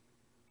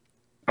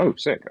 Oh,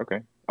 sick.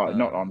 Okay.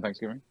 Not on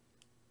Thanksgiving.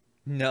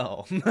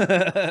 No.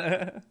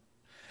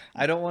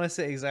 I don't want to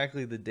say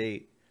exactly the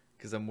date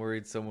because I'm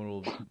worried someone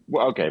will.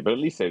 Well, okay, but at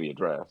least say the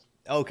address.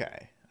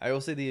 Okay, I will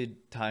say the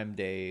time,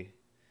 day.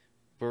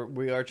 But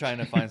we are trying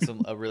to find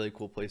a really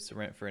cool place to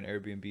rent for an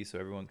Airbnb so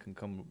everyone can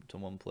come to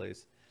one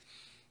place.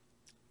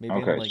 Maybe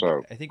okay,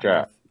 so I think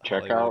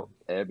check out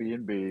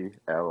Airbnb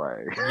LA.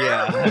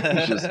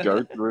 Yeah, just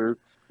go through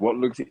what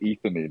looks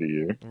Ethany to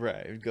you.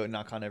 Right, go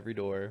knock on every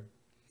door.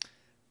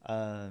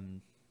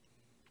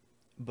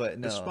 But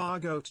no.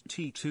 Espargote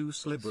T2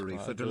 slibbery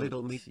for the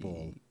little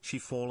meatball. She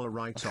fall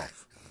right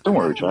off. Don't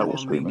worry, chat. We'll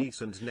scream it.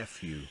 Niece and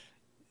nephew.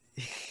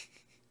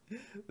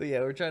 But yeah,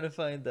 we're trying to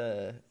find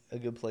a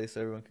good place so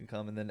everyone can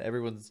come, and then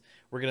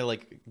we're gonna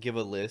like give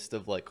a list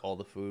of like all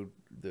the food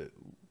that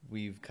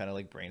we've kind of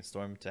like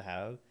brainstormed to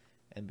have,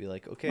 and be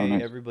like, okay,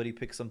 nice. Everybody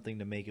pick something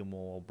to make, and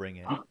we'll bring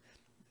it.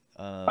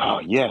 Oh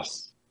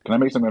yes, can I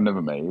make something I've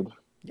never made?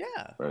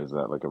 Yeah. Or is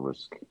that like a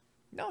risk?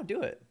 No,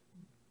 do it.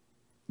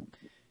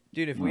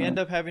 Dude, if we end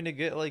up having to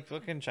get like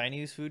fucking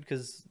Chinese food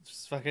because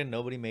fucking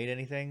nobody made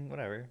anything,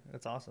 whatever.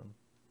 That's awesome.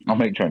 I'll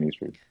make Chinese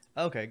food.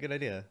 Okay, good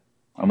idea.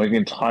 I'll make the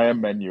entire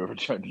menu of a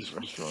Chinese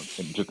restaurant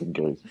just in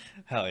case.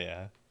 Hell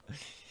yeah.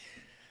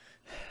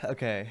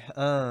 Okay.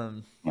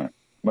 Right.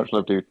 Much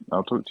love, dude.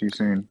 I'll talk to you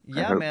soon.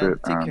 Yeah, man.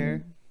 Take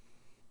care.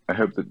 I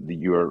hope that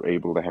you are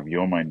able to have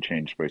your mind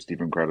changed by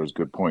Stephen Crowder's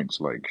good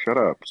points. Like, shut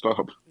up,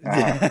 stop.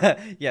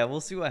 Yeah,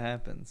 we'll see what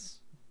happens.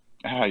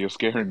 You're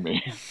scaring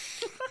me.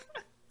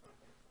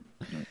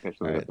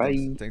 Right,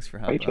 bye. Thanks for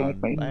hopping on.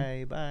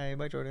 Bye.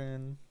 Bye,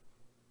 Jordan.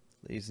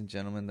 Ladies and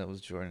gentlemen, that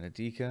was Jordan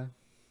Adika.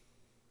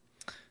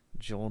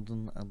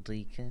 Jordan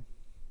Adika,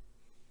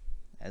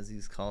 as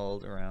he's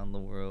called around the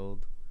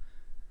world.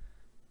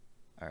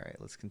 All right,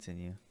 let's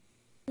continue.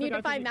 Can you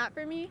define that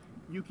for me?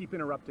 You keep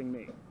interrupting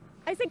me.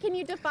 I said, can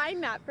you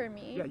define that for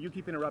me? Yeah, you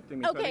keep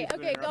interrupting me. Okay,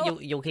 go.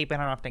 You keep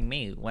interrupting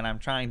me when I'm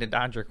trying to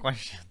dodge your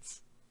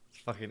questions.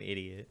 Fucking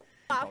idiot.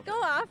 Go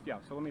off. Yeah,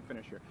 so let me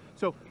finish here.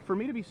 So, for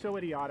me to be so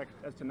idiotic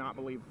as to not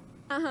believe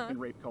in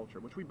rape culture,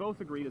 which we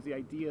both agreed is the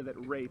idea that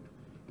rape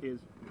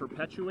is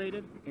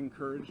perpetuated,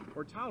 encouraged,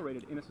 or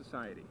tolerated in a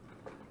society,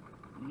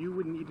 you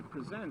would need to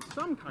present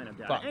some kind of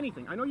data,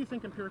 anything. I know you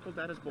think empirical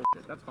data is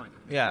bullshit. That's fine.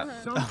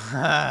 Yeah.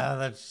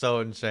 That's so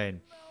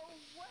insane.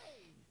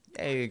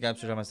 Hey,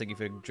 Gabster Thomas, thank you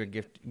for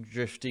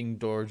drifting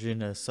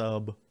Dorjin a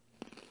sub.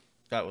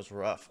 That was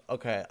rough.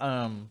 Okay.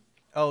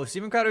 Oh,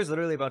 Stephen Crowder is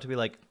literally about to be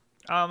like,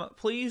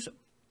 please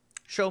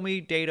show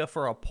me data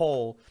for a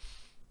poll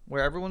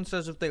where everyone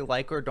says if they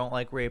like or don't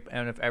like rape,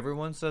 and if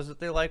everyone says that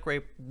they like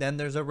rape, then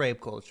there's a rape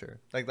culture.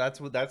 Like that's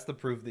the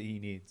proof that he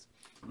needs.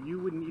 You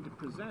would need to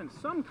present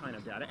some kind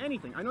of data,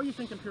 anything. I know you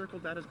think empirical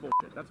data is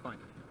bullshit. That's fine.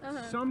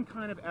 Some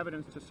kind of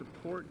evidence to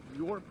support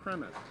your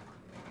premise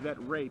that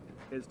rape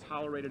is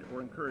tolerated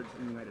or encouraged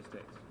in the United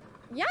States.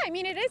 Yeah, I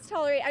mean, it is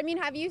tolerated. I mean,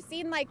 have you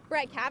seen, like,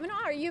 Brett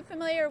Kavanaugh? Are you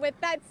familiar with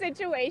that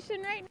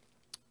situation right now?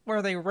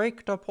 Where they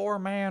raked a poor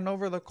man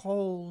over the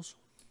coals.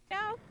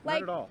 No?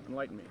 Not at all.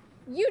 Enlighten me.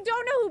 You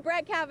don't know who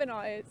Brett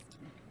Kavanaugh is.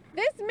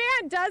 This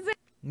man doesn't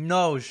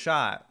No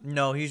shot.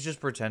 No, he's just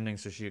pretending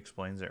so she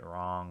explains it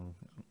wrong.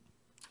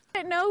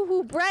 know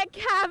who Brett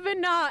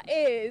Kavanaugh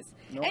is.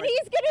 No, and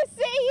he's gonna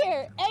sit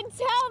here and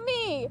tell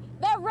me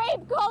that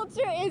rape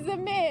culture is a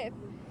myth.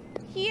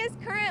 He is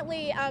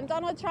currently,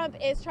 Donald Trump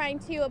is trying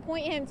to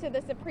appoint him to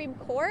the Supreme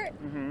Court.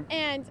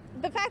 And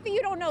the fact that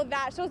you don't know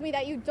that shows me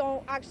that you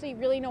don't actually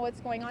really know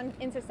what's going on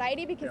in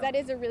society, because that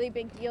is a really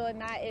big deal, and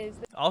that is...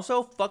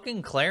 Also,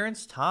 fucking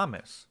Clarence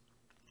Thomas.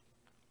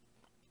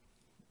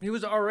 He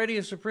was already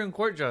a Supreme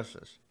Court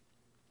justice.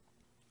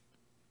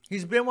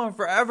 He's been one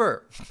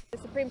forever. The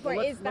Supreme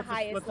Court is the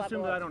highest level. Let's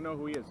assume that I don't know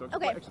who he is. So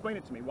okay. Explain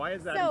it to me. Why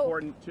is that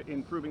important to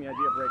improving the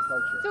idea of rape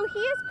culture? So he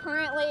is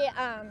currently...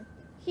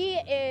 he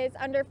is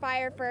under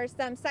fire for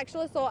some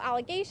sexual assault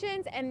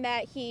allegations, and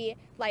that he,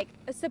 like,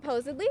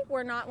 supposedly,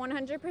 we're not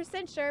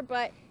 100% sure,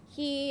 but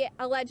he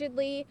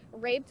allegedly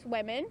raped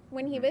women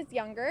when he was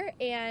younger,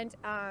 and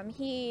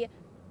he,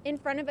 in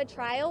front of a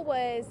trial,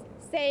 was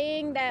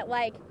saying that,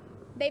 like,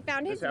 they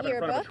found his yearbook. In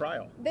front of a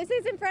trial. This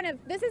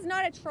is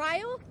not a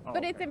trial, but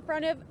okay. it's in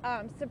front of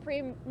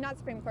not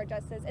Supreme Court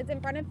justice. It's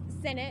in front of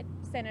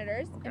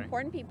senators,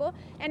 important people.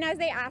 And as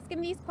they ask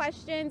him these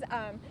questions,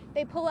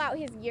 they pull out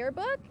his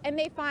yearbook and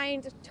they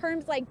find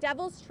terms like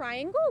devil's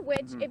triangle,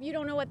 which if you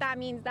don't know what that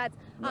means, that's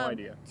no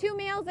idea. 2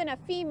 males and a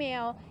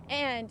female,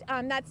 and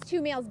that's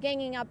 2 males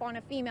ganging up on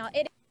a female.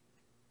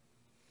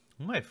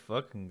 Oh my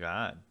fucking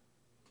God.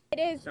 It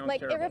is Sounds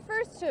like terrible. it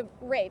refers to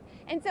rape,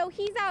 and so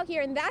he's out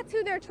here, and that's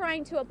who they're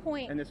trying to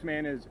appoint. And this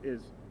man is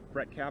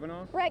Brett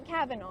Kavanaugh. Brett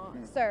Kavanaugh,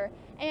 sir.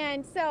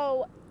 And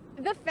so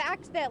the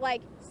fact that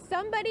like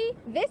somebody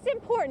this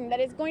important that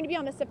is going to be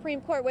on the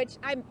Supreme Court, which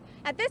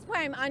at this point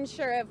I'm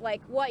unsure of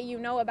like what you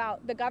know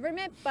about the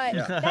government, but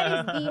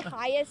that is the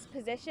highest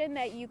position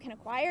that you can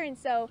acquire, and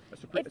so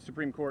a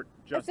Supreme Court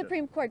justice. A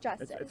Supreme Court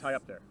justice. It's high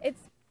up there.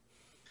 It's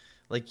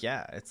like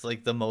it's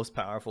like the most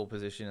powerful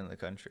position in the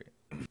country.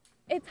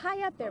 It's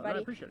high up there, buddy.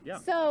 I appreciate it, yeah.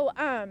 So,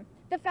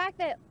 the fact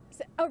that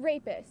a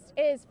rapist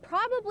is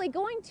probably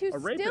going to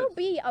still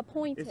be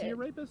appointed. Is he a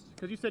rapist?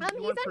 Because you said he's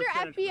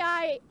under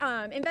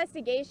FBI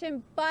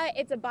investigation, but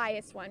it's a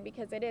biased one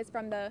because it is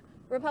from the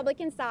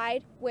Republican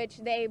side, which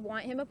they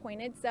want him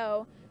appointed.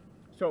 So,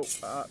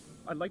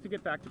 I'd like to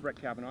get back to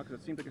Brett Kavanaugh because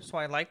it seems like So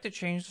I'd like to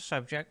change the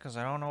subject because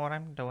I don't know what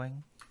I'm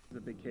doing. It's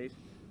a big case.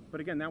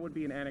 But again, that would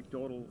be an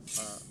anecdotal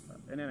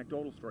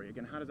story.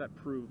 Again, how does that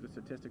prove the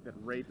statistic that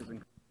rape is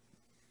increasing?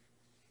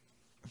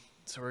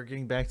 So we're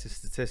getting back to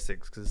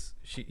statistics because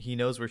he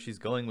knows where she's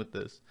going with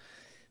this,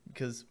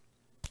 because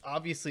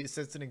obviously it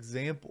sets an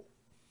example,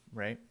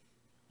 right?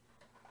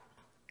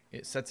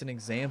 It sets an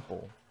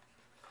example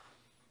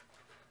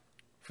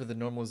for the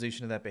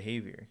normalization of that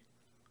behavior.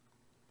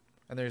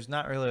 And there's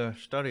not really a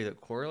study that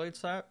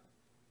correlates that,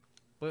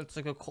 but it's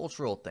like a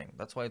cultural thing.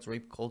 That's why it's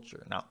rape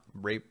culture, not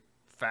rape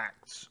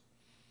facts.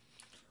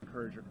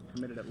 Encouraged or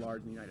committed at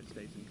large in the United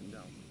States and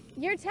condone.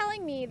 you're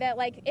telling me that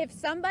like if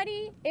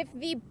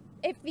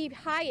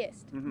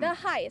the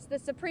highest, the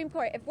Supreme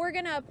Court, if we're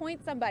going to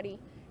appoint somebody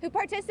who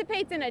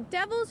participates in a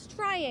devil's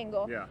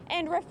triangle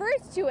and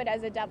refers to it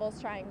as a devil's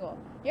triangle,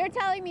 you're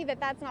telling me that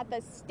that's not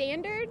the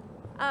standard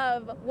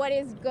of what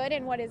is good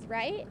and what is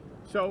right?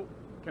 So,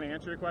 can I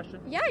answer your question?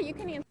 Yeah, you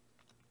can answer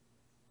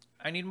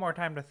I need more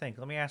time to think.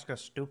 Let me ask a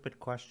stupid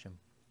question.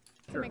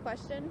 my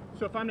question.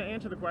 So if I'm to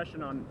answer the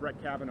question on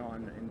Brett Kavanaugh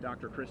and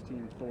Dr.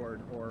 Christine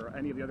Ford or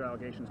any of the other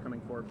allegations coming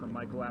forward from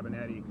Michael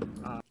Avenatti,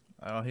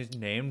 Oh, he's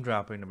name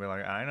dropping to be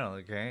like, I know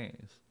the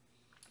case.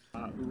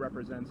 who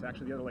represents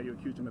actually the other lady who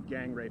accused him of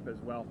gang rape as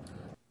well.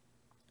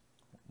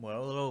 What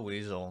a little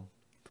weasel.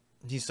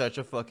 He's such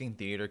a fucking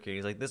theater kid.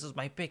 He's like, this is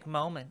my big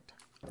moment.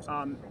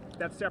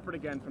 That's separate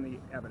again from the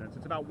evidence.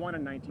 It's about 1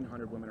 in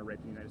 1,900 women are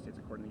raped in the United States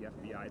according to the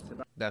FBI. It's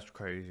about That's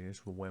crazy.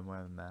 It's way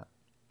more than that.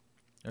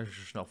 There's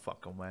just no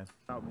fucking way.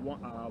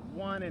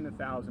 1 in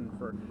 1,000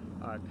 for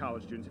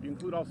college students. If you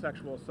include all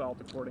sexual assault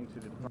according to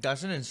the Department.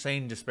 That's an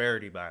insane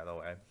disparity, by the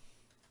way.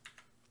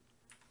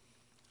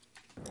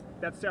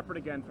 That's separate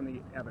again from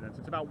the evidence.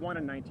 It's about 1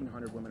 in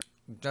 1,900 women.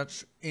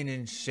 That's an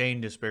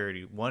insane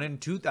disparity. 1 in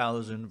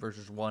 2,000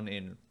 versus 1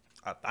 in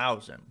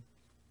 1,000.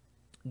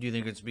 Do you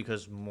think it's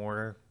because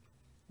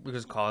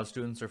college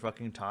students are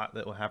fucking taught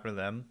that what happened to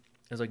them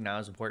is like not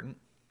as important?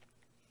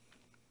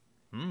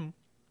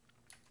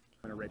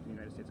 Are raped in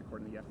the United States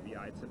according to the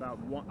FBI. It's about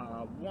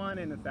 1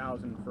 in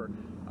 1,000 for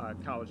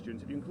college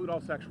students. If you include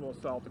all sexual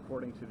assault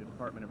according to the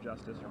Department of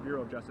Justice or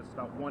Bureau of Justice, it's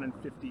about 1 in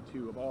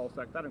 52 of all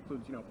sex. That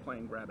includes,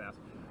 playing grab ass.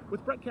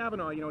 With Brett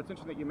Kavanaugh, it's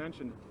interesting that you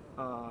mentioned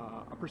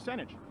a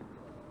percentage.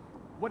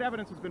 What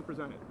evidence has been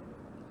presented?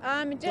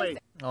 Just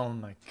Oh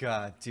my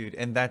god, dude.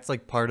 And that's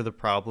like part of the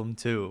problem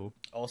too.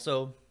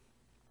 Also,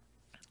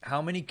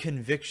 how many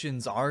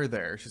convictions are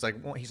there? He's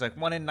like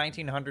 1 in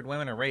 1,900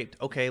 women are raped.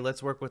 Okay,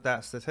 let's work with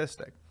that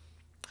statistic.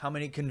 How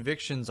many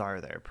convictions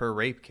are there per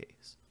rape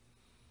case?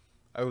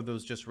 Are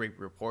those just rape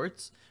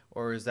reports?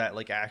 Or is that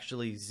like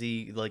actually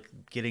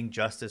getting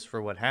justice for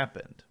what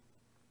happened?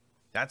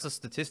 That's a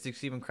statistic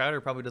Steven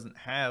Crowder probably doesn't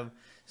have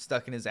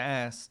stuck in his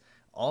ass.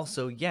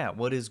 Also, yeah,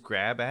 what is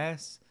grab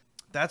ass?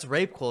 That's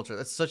rape culture.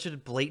 That's such a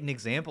blatant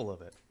example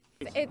of it.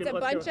 it's a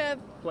bunch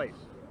of place.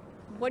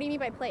 What do you mean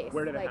by place?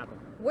 Where did it happen?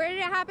 Where did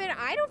it happen?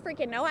 I don't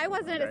freaking know. I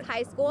wasn't at his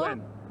high school.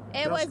 When?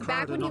 It Does was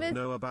back Crowder when he not was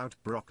know about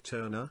Brock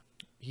Turner?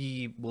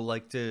 He will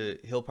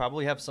he'll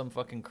probably have some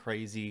fucking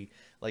crazy,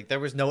 there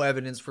was no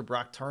evidence for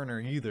Brock Turner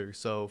either,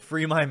 so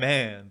free my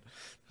man.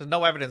 There's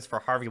no evidence for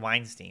Harvey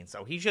Weinstein,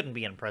 so he shouldn't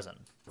be in prison.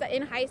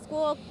 in high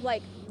school,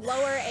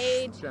 lower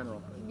age.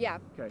 General. Yeah.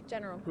 Okay.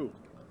 General. Who?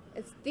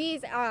 It's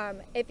these,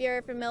 if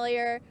you're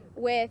familiar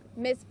with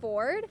Ms.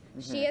 Ford,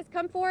 she has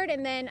come forward,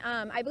 and then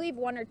I believe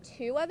 1 or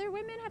 2 other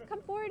women have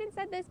come forward and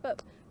said this,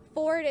 but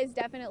Ford is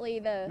definitely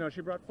the No,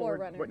 she brought forward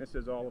forerunner.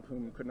 witnesses, all of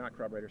whom could not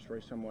corroborate her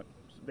story somewhat.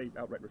 They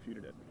outright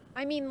refuted it.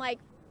 I mean,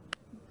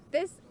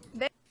 this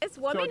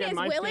woman again, is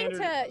my willing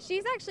standard-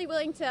 she's actually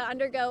willing to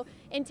undergo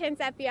intense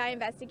FBI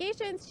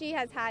investigations. She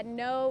has had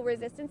no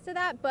resistance to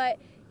that, but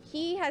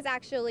he has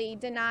actually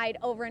denied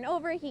over and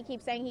over. He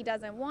keeps saying he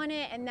doesn't want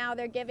it, and now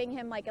they're giving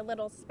him like a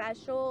little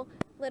special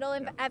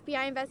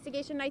FBI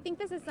investigation. I think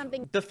this is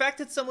something. The fact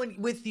that someone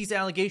with these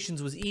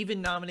allegations was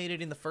even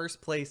nominated in the first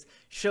place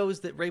shows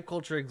that rape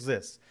culture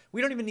exists.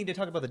 We don't even need to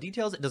talk about the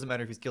details. It doesn't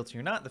matter if he's guilty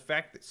or not. The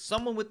fact that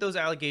someone with those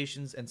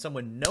allegations and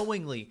someone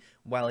knowingly,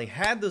 while he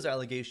had those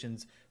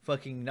allegations,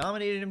 fucking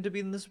nominated him to be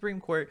in the Supreme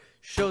Court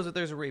shows that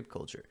there's a rape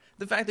culture.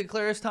 The fact that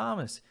Clarence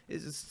Thomas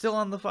is still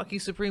on the fucking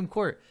Supreme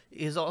Court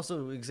is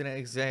also an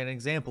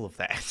example of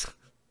that.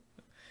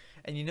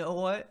 And you know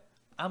what?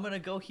 I'm gonna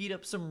go heat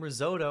up some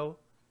risotto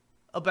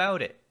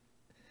about it.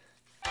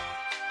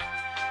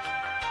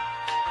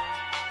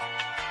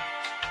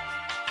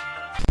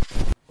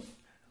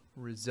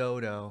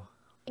 Risotto.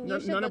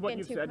 None of what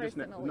you've said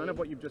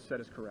just said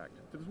is correct.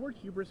 Does the word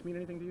hubris mean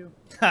anything to you?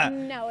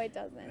 No, it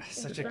doesn't.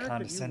 Such a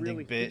condescending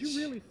bitch. Did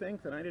you really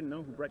think that I didn't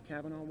know who Brett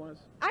Kavanaugh was?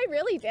 I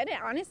really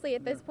didn't. Honestly,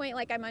 at this point,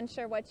 like, I'm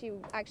unsure what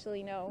you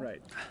actually know.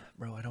 Right.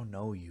 Bro, I don't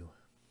know you.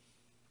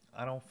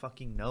 I don't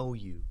fucking know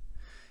you.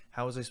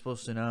 How was I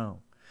supposed to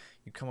know?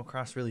 You come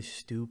across really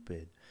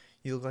stupid.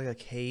 You look like a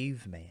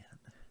caveman.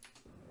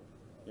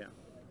 Yeah.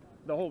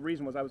 The whole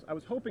reason was I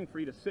was hoping for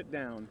you to sit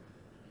down.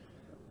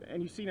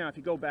 And you see now, if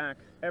you go back,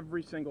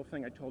 every single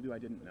thing I told you I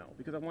didn't know,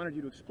 because I wanted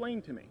you to explain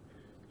to me.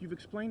 You've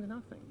explained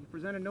nothing. You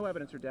presented no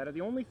evidence or data.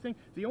 The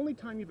only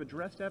time you've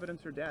addressed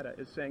evidence or data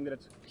is saying that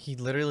it's... He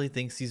literally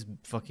thinks he's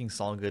fucking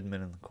Saul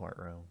Goodman in the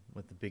courtroom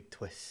with the big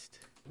twist.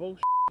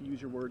 Bullshit, to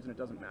use your words, and it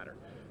doesn't matter.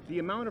 The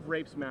amount of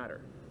rapes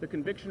matter. The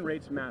conviction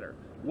rates matter.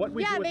 What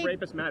we do with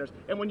rapists matters.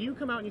 And when you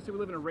come out and you say we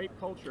live in a rape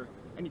culture,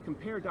 and you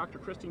compare Dr.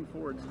 Christine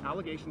Ford's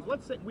allegations,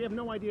 let's say we have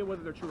no idea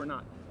whether they're true or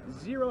not.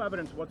 Zero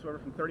evidence whatsoever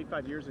from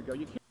 35 years ago.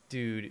 You can't...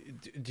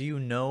 Dude, do you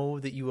know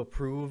that you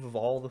approve of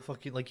all the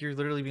fucking... Like, you're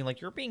literally being like,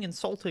 you're being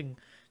insulting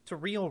to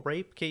real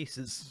rape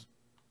cases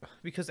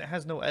because it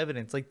has no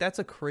evidence. Like, that's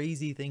a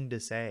crazy thing to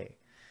say.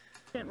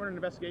 You can't run an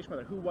investigation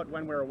whether who, what,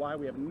 when, where, or why.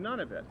 We have none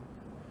of it.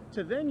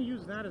 To then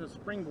use that as a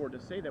springboard to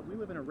say that we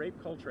live in a rape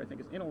culture, I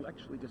think is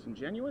intellectually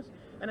disingenuous,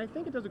 and I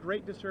think it does a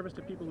great disservice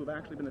to people who've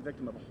actually been the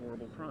victim of a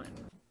horrible crime.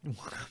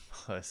 What a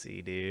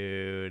pussy,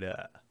 dude.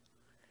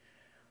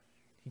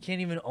 He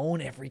can't even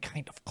own every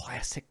kind of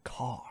classic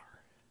car.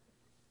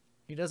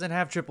 He doesn't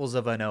have triples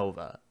of a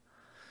Nova.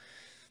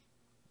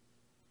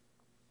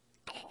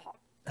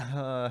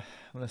 I'm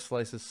gonna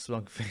slice his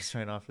smug face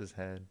right off his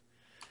head.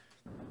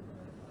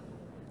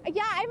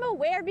 Yeah, I'm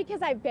aware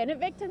because I've been a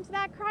victim to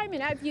that crime,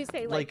 and as you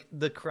say, like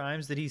the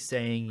crimes that he's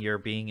saying you're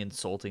being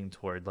insulting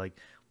toward. Like,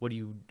 what do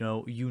you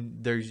know?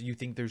 You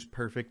think there's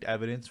perfect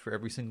evidence for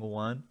every single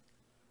one?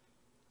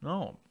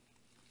 No,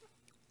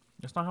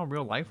 that's not how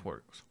real life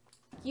works.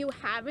 You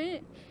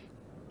haven't,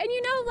 and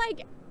you know,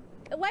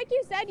 like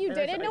you said, you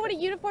didn't know what a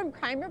uniform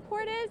crime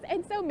report is,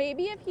 and so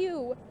maybe if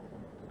you...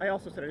 I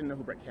also said I didn't know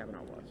who Brett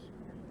Kavanaugh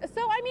was.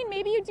 So, I mean,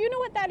 maybe you do know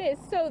what that is,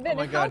 so then... Oh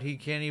my God, he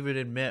can't even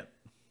admit.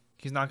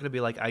 He's not going to be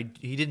like,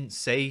 he didn't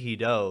say he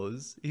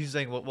knows. He's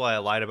saying, well, I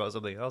lied about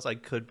something else. I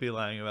could be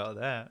lying about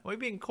that. Why are you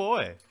being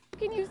coy?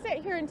 Can you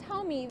sit here and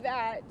tell me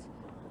that...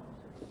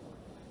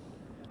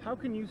 How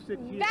can you sit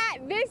here... That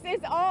this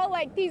is all,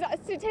 like, these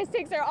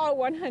statistics are all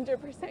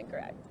 100%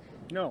 correct?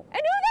 No.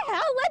 And who the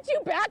hell let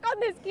you back on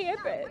this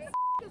campus?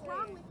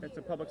 It's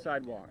a public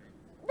sidewalk.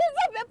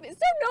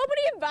 So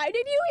nobody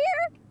invited you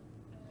here?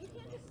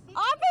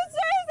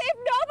 Officers, if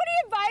nobody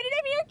invited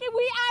him here, can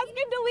we ask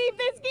him to leave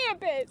this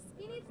campus?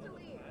 He needs to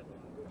leave.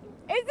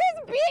 Is this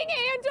being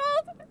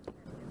handled?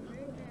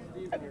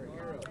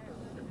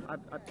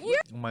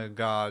 Oh my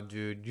God,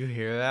 dude. You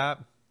hear that?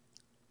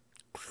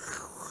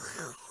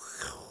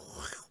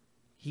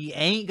 He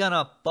ain't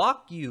gonna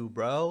fuck you,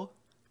 bro.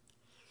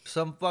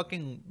 Some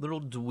fucking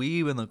little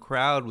dweeb in the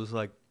crowd was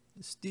like,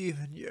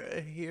 Steven, you're a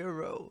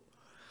hero.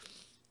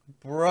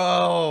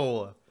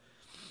 Bro.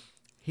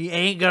 He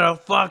ain't gonna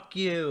fuck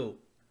you.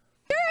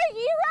 You're a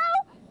hero?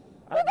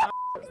 Who the f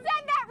said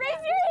that?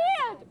 Raise your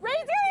hand. Raise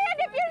your hand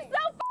if you're so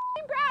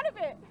f***ing proud of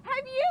it.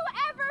 Have you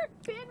ever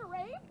been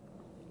raped?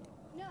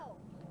 No.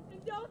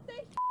 Then don't say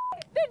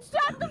shit. Then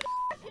shut the f***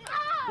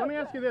 up. Let me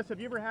ask you this: have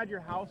you ever had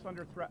your house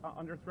under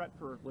threat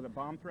with a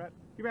bomb threat?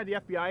 You ever had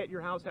the FBI at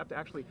your house have to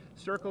actually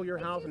circle your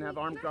house and have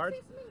armed guards?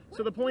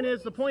 So the point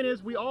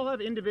is, we all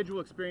have individual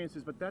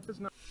experiences, but that does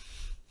not.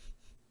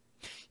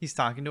 He's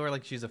talking to her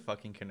like she's a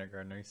fucking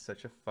kindergartner. He's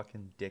such a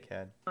fucking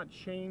dickhead. Not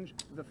change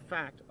the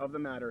fact of the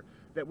matter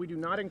that we do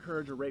not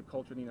encourage a rape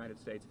culture in the United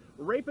States.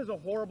 Rape is a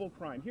horrible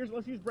crime.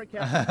 Let's use Brett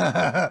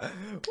Kavanaugh.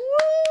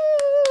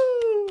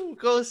 Woo!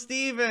 Go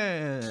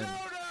Steven!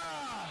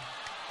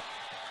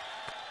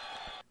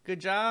 Good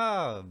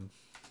job.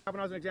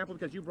 Kavanaugh as an example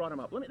because you brought him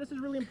up. This is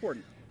really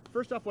important.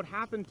 First off, what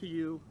happened to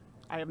you?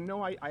 I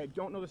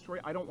don't know the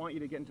story. I don't want you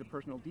to get into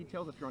personal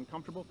details if you're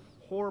uncomfortable.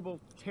 Horrible,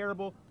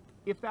 terrible.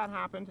 If that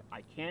happened,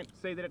 I can't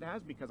say that it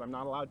has because I'm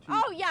not allowed to.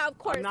 Oh yeah, of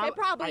course. It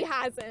probably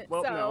hasn't.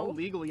 Well, so. no,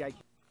 legally I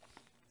can't.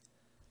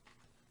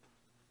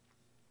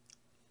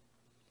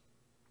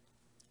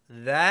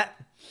 That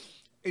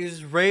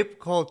is rape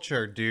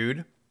culture,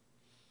 dude.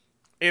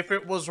 If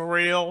it was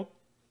real,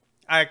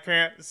 I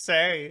can't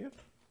say.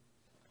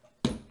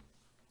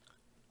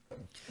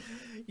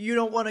 You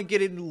don't want to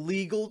get in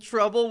legal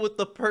trouble with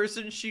the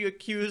person she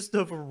accused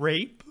of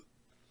rape?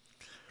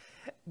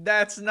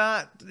 That's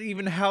not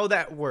even how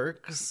that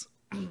works.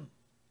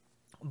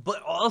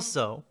 But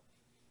also,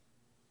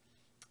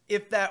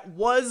 if that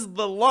was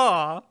the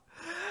law,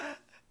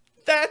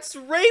 that's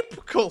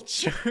rape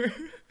culture.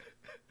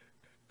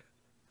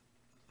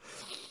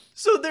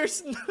 So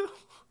there's no...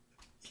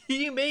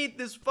 He made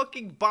this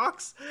fucking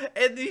box,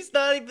 and he's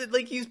not even,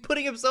 like, he's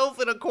putting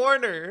himself in a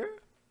corner.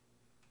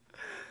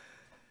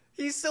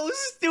 He's so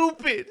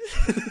stupid.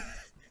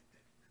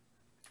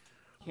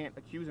 Can't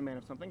accuse a man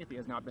of something if he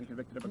has not been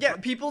convicted of a Yeah,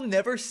 crime. people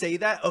never say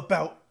that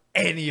about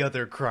any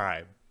other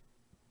crime.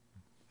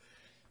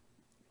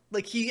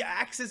 Like, he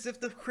acts as if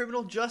the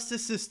criminal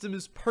justice system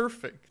is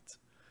perfect.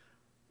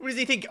 What does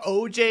he think,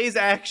 OJ's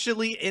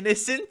actually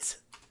innocent?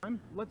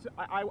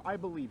 I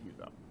believe you,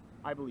 though.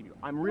 I believe you.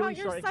 I'm really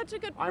you're sorry. such a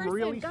good I'm person.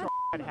 really sorry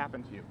that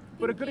happened to you.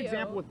 But a good you.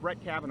 example with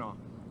Brett Kavanaugh.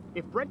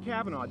 If Brett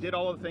Kavanaugh did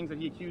all of the things that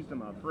he accused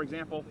him of, for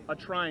example, a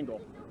triangle,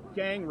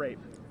 gang rape,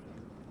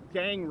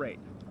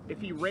 if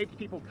he raped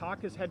people,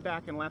 cocked his head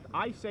back and left,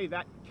 I say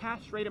that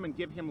castrate him and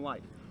give him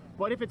life.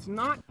 But if it's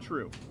not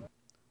true...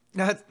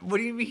 What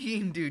do you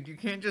mean, dude? You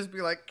can't just be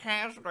like,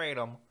 castrate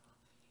him.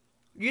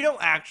 You don't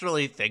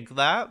actually think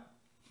that,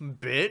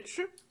 bitch.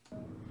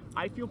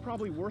 I feel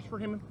probably worse for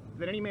him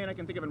than any man I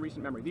can think of in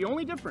recent memory. The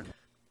only difference...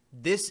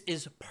 This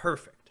is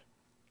perfect.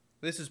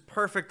 This is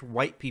perfect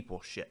white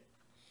people shit.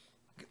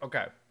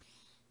 Okay.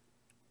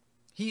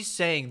 He's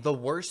saying the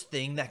worst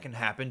thing that can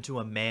happen to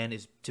a man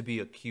is to be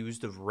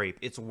accused of rape.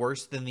 It's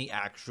worse than the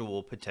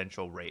actual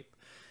potential rape.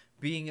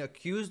 Being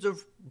accused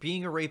of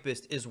being a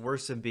rapist is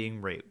worse than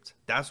being raped.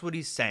 That's what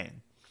he's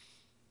saying.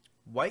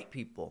 White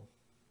people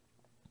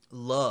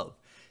love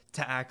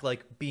to act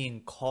like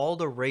being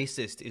called a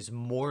racist is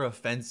more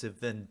offensive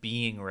than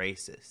being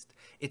racist.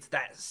 It's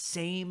that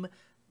same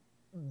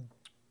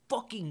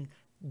fucking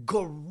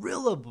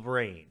gorilla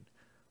brain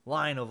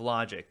line of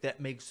logic that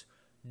makes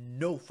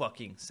no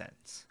fucking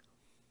sense.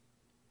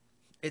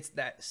 It's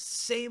that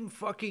same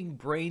fucking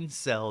brain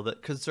cell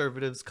that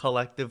conservatives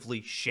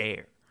collectively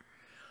share.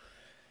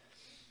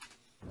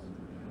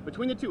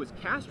 Between the two is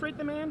castrate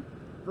the man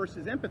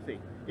versus empathy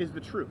is the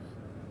truth.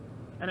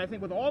 And I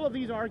think with all of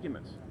these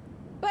arguments,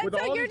 But with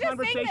so all you're these just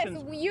saying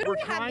conversations, this. You we're don't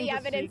have trying the to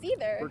evidence seek-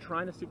 either. We're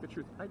trying to seek the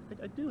truth. I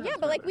do have Yeah,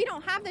 some but like evidence. we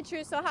don't have the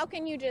truth, so how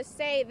can you just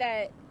say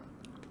that?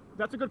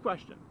 That's a good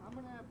question. I'm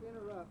gonna have to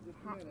interrupt just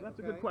a minute. That's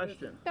a okay? good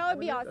question. That would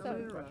be That's a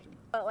awesome. good question.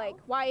 But like,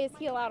 why is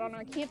he allowed on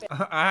our campus?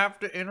 I have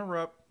to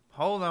interrupt.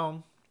 Hold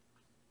on.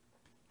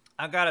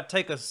 I gotta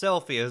take a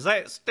selfie. Is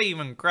that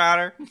Steven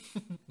Crowder?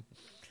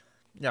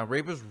 Yeah,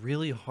 rape is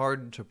really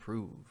hard to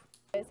prove.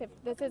 If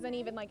this isn't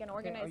even like an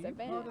organized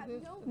event.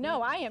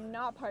 No, I am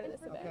not part of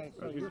this event. Okay,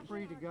 so you're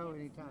free to go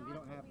anytime. You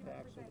don't have to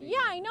actually be Yeah,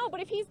 I know, but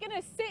if he's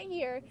gonna sit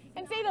here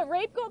and say that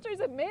rape culture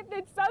is a myth,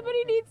 then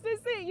somebody needs to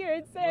sit here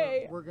and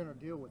say. We're gonna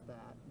deal with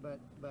that,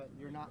 but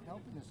you're not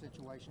helping the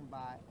situation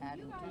by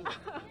adding to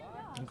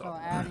it. So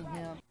adding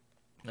him.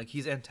 Like,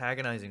 he's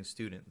antagonizing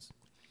students.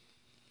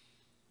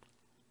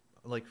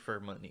 Like, for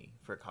money,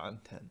 for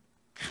content.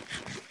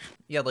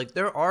 Yeah, like,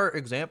 there are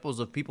examples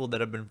of people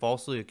that have been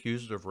falsely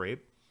accused of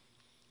rape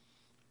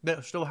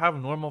that still have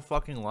normal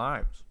fucking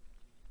lives.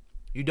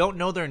 You don't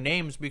know their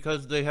names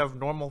because they have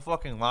normal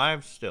fucking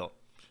lives still.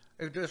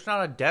 It's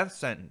not a death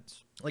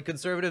sentence. Like,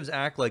 conservatives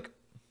act like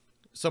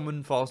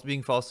someone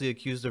being falsely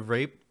accused of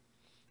rape,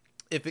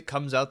 if it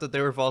comes out that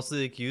they were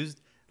falsely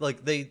accused,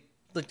 like,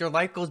 their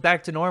life goes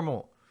back to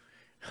normal.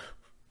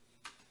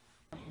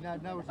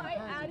 No, By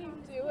adding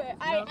to it,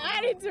 I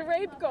added to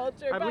rape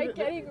culture by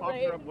getting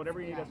raped.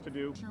 Whatever you need us to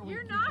do.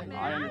 You're not mad.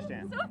 I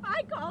understand. So if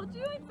I called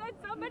you and said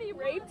somebody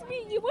raped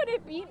me, you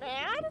wouldn't be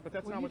mad? But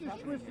that's Well, not you what's just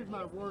happening. twisted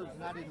my words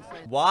and I didn't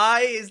say.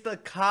 Why is the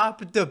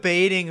cop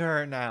debating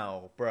her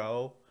now,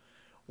 bro?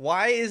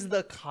 Why is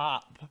the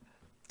cop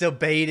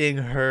debating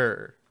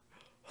her?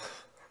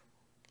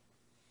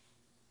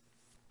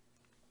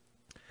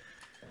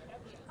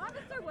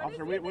 Officer, what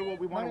Officer, is we it? want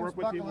to My name's work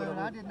with you. Buckland, and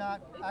I did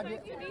not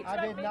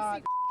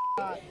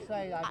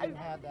say I didn't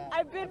have that.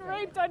 I've been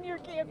raped on your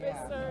campus,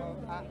 Yeah, sir.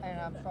 well, and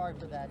I'm sorry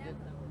for that. Did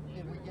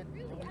we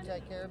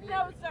take care of you?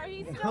 No, sir,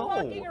 he's still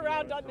walking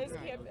around on this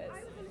campus.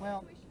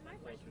 Well,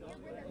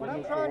 what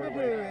I'm trying to do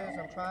is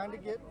I'm trying to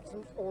get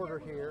some order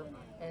here,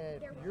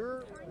 and if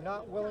you're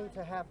not willing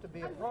to have to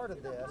be a part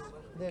of this,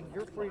 then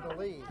you're free to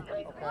leave,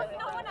 okay?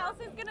 No one else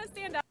is gonna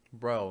stand up.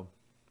 Bro.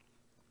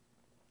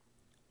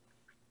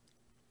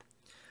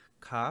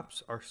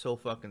 Cops are so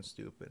fucking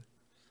stupid.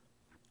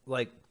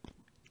 Like,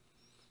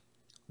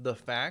 the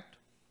fact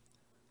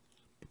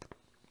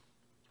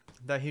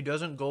that he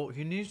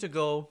needs to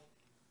go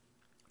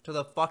to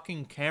the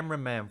fucking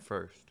cameraman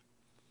first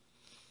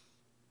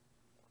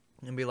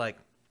and be like,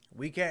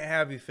 we can't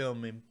have you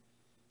filming.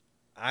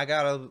 I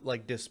gotta,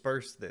 like,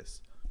 disperse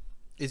this.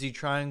 Is he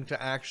trying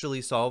to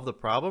actually solve the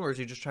problem, or is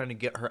he just trying to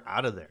get her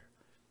out of there?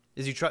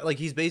 Is he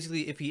he's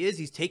basically, if he is,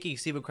 he's taking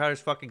Steven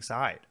Crowder's fucking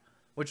side.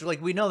 Which,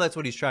 like, we know that's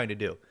what he's trying to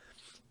do.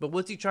 But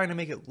what's he trying to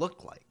make it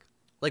look like?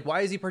 Like, why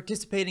is he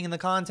participating in the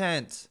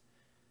content?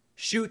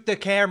 Shoot the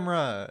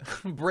camera.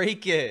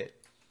 Break it.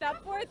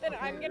 Up for it, then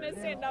I'm gonna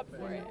stand up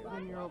for it.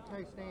 When you're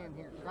okay staying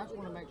here, because I just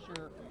want to make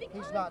sure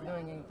he's not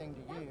doing anything to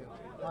you,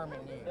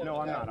 harming you.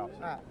 No, I'm not,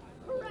 officer.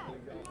 All right.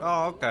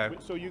 Oh, okay.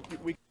 So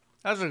we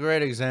That's a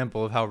great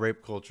example of how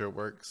rape culture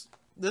works.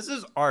 This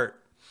is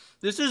art.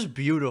 This is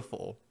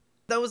beautiful.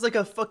 That was like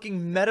a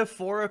fucking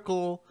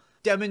metaphorical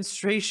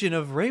demonstration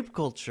of rape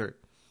culture.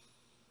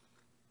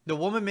 The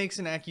woman makes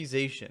an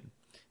accusation.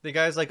 The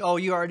guy's like, oh,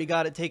 you already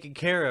got it taken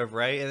care of,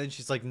 right? And then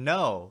she's like,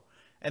 no.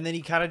 And then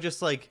he kind of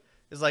just like,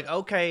 is like,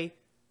 okay,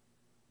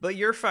 but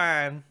you're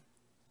fine.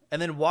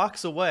 And then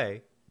walks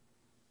away.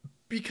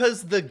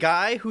 Because the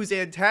guy who's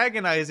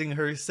antagonizing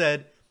her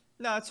said,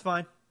 no, it's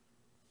fine.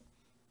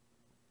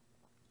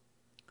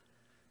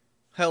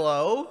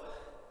 Hello?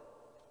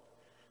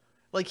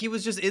 Like, he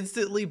was just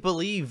instantly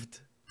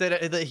believed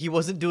that he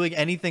wasn't doing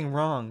anything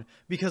wrong.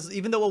 Because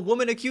even though a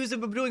woman accused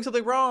him of doing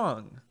something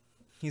wrong.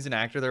 He's an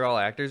actor. They're all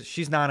actors.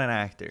 She's not an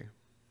actor.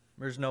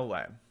 There's no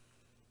way.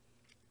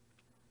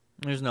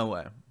 There's no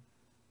way.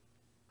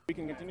 We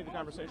can continue the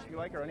conversation if you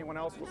like, or anyone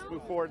else will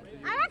move forward.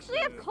 I actually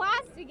have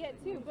class to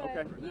get to, but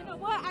Okay. you know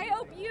what? I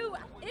hope you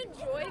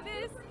enjoy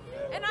this,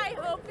 and I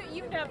hope that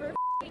you never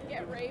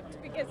get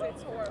raped because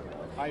it's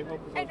horrible. I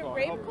hope so. And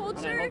rape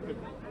culture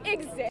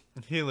exists.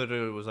 He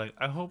literally was like,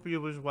 I hope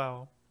you as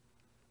well.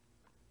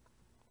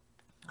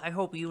 I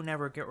hope you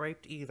never get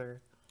raped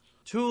either.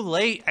 Too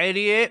late,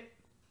 idiot.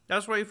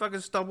 That's why you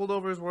fucking stumbled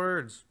over his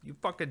words. You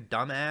fucking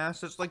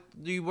dumbass. It's like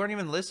you weren't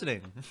even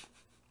listening.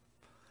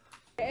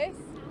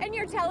 And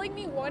you're telling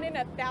me 1 in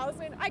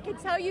 1,000? I can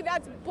tell you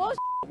that's bullshit.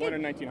 1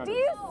 in 1,900. Do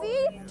you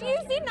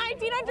see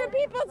 1,900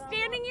 people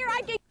standing here?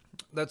 I can.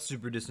 That's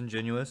super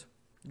disingenuous.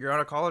 You're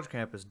on a college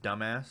campus,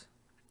 dumbass.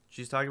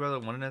 She's talking about the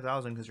 1 in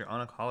 1,000 because you're on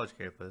a college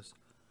campus.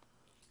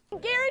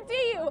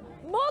 Guarantee you,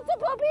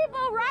 multiple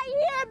people right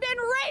here have been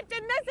raped,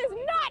 and this is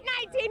not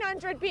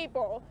 1,900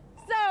 people.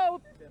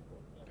 So.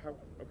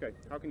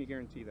 How can you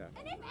guarantee that?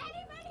 And if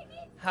anybody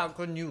needs How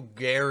can you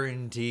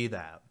guarantee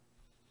that?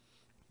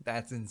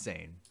 That's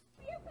insane.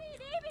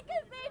 UPD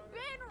because they've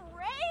been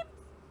raped,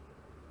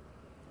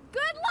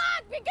 good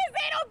luck because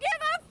they don't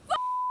give a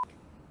fuck.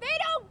 They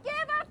don't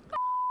give a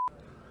fuck.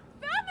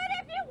 Film it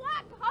if you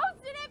want, post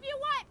it if you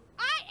want.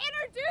 I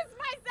introduced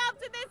myself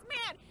to this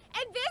man,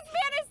 and this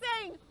man is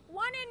saying 1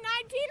 in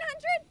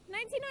 1,900?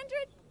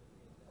 1,900?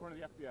 According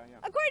to the FBI, yeah.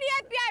 According to the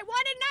FBI,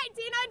 1 in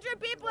 1,900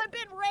 people have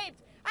been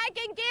raped. I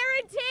can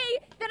guarantee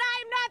that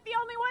I am not the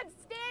only one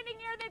standing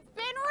here that's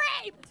been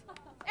raped.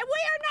 And we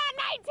are not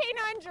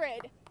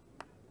 1,900.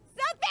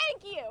 So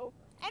thank you.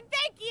 And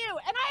thank you.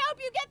 And I hope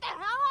you get the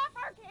hell off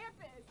our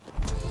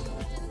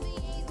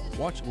campus.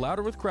 Watch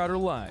Louder with Crowder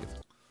live.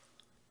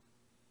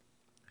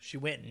 She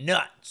went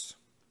nuts.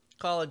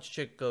 College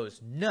chick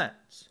goes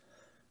nuts.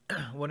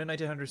 1 in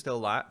 1,900 is still a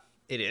lot.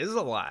 It is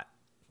a lot.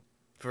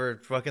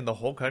 For fucking the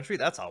whole country,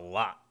 that's a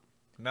lot.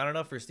 Not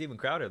enough for Steven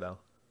Crowder, though.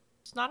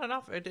 It's not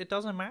enough. It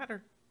doesn't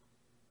matter.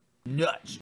 Nuts.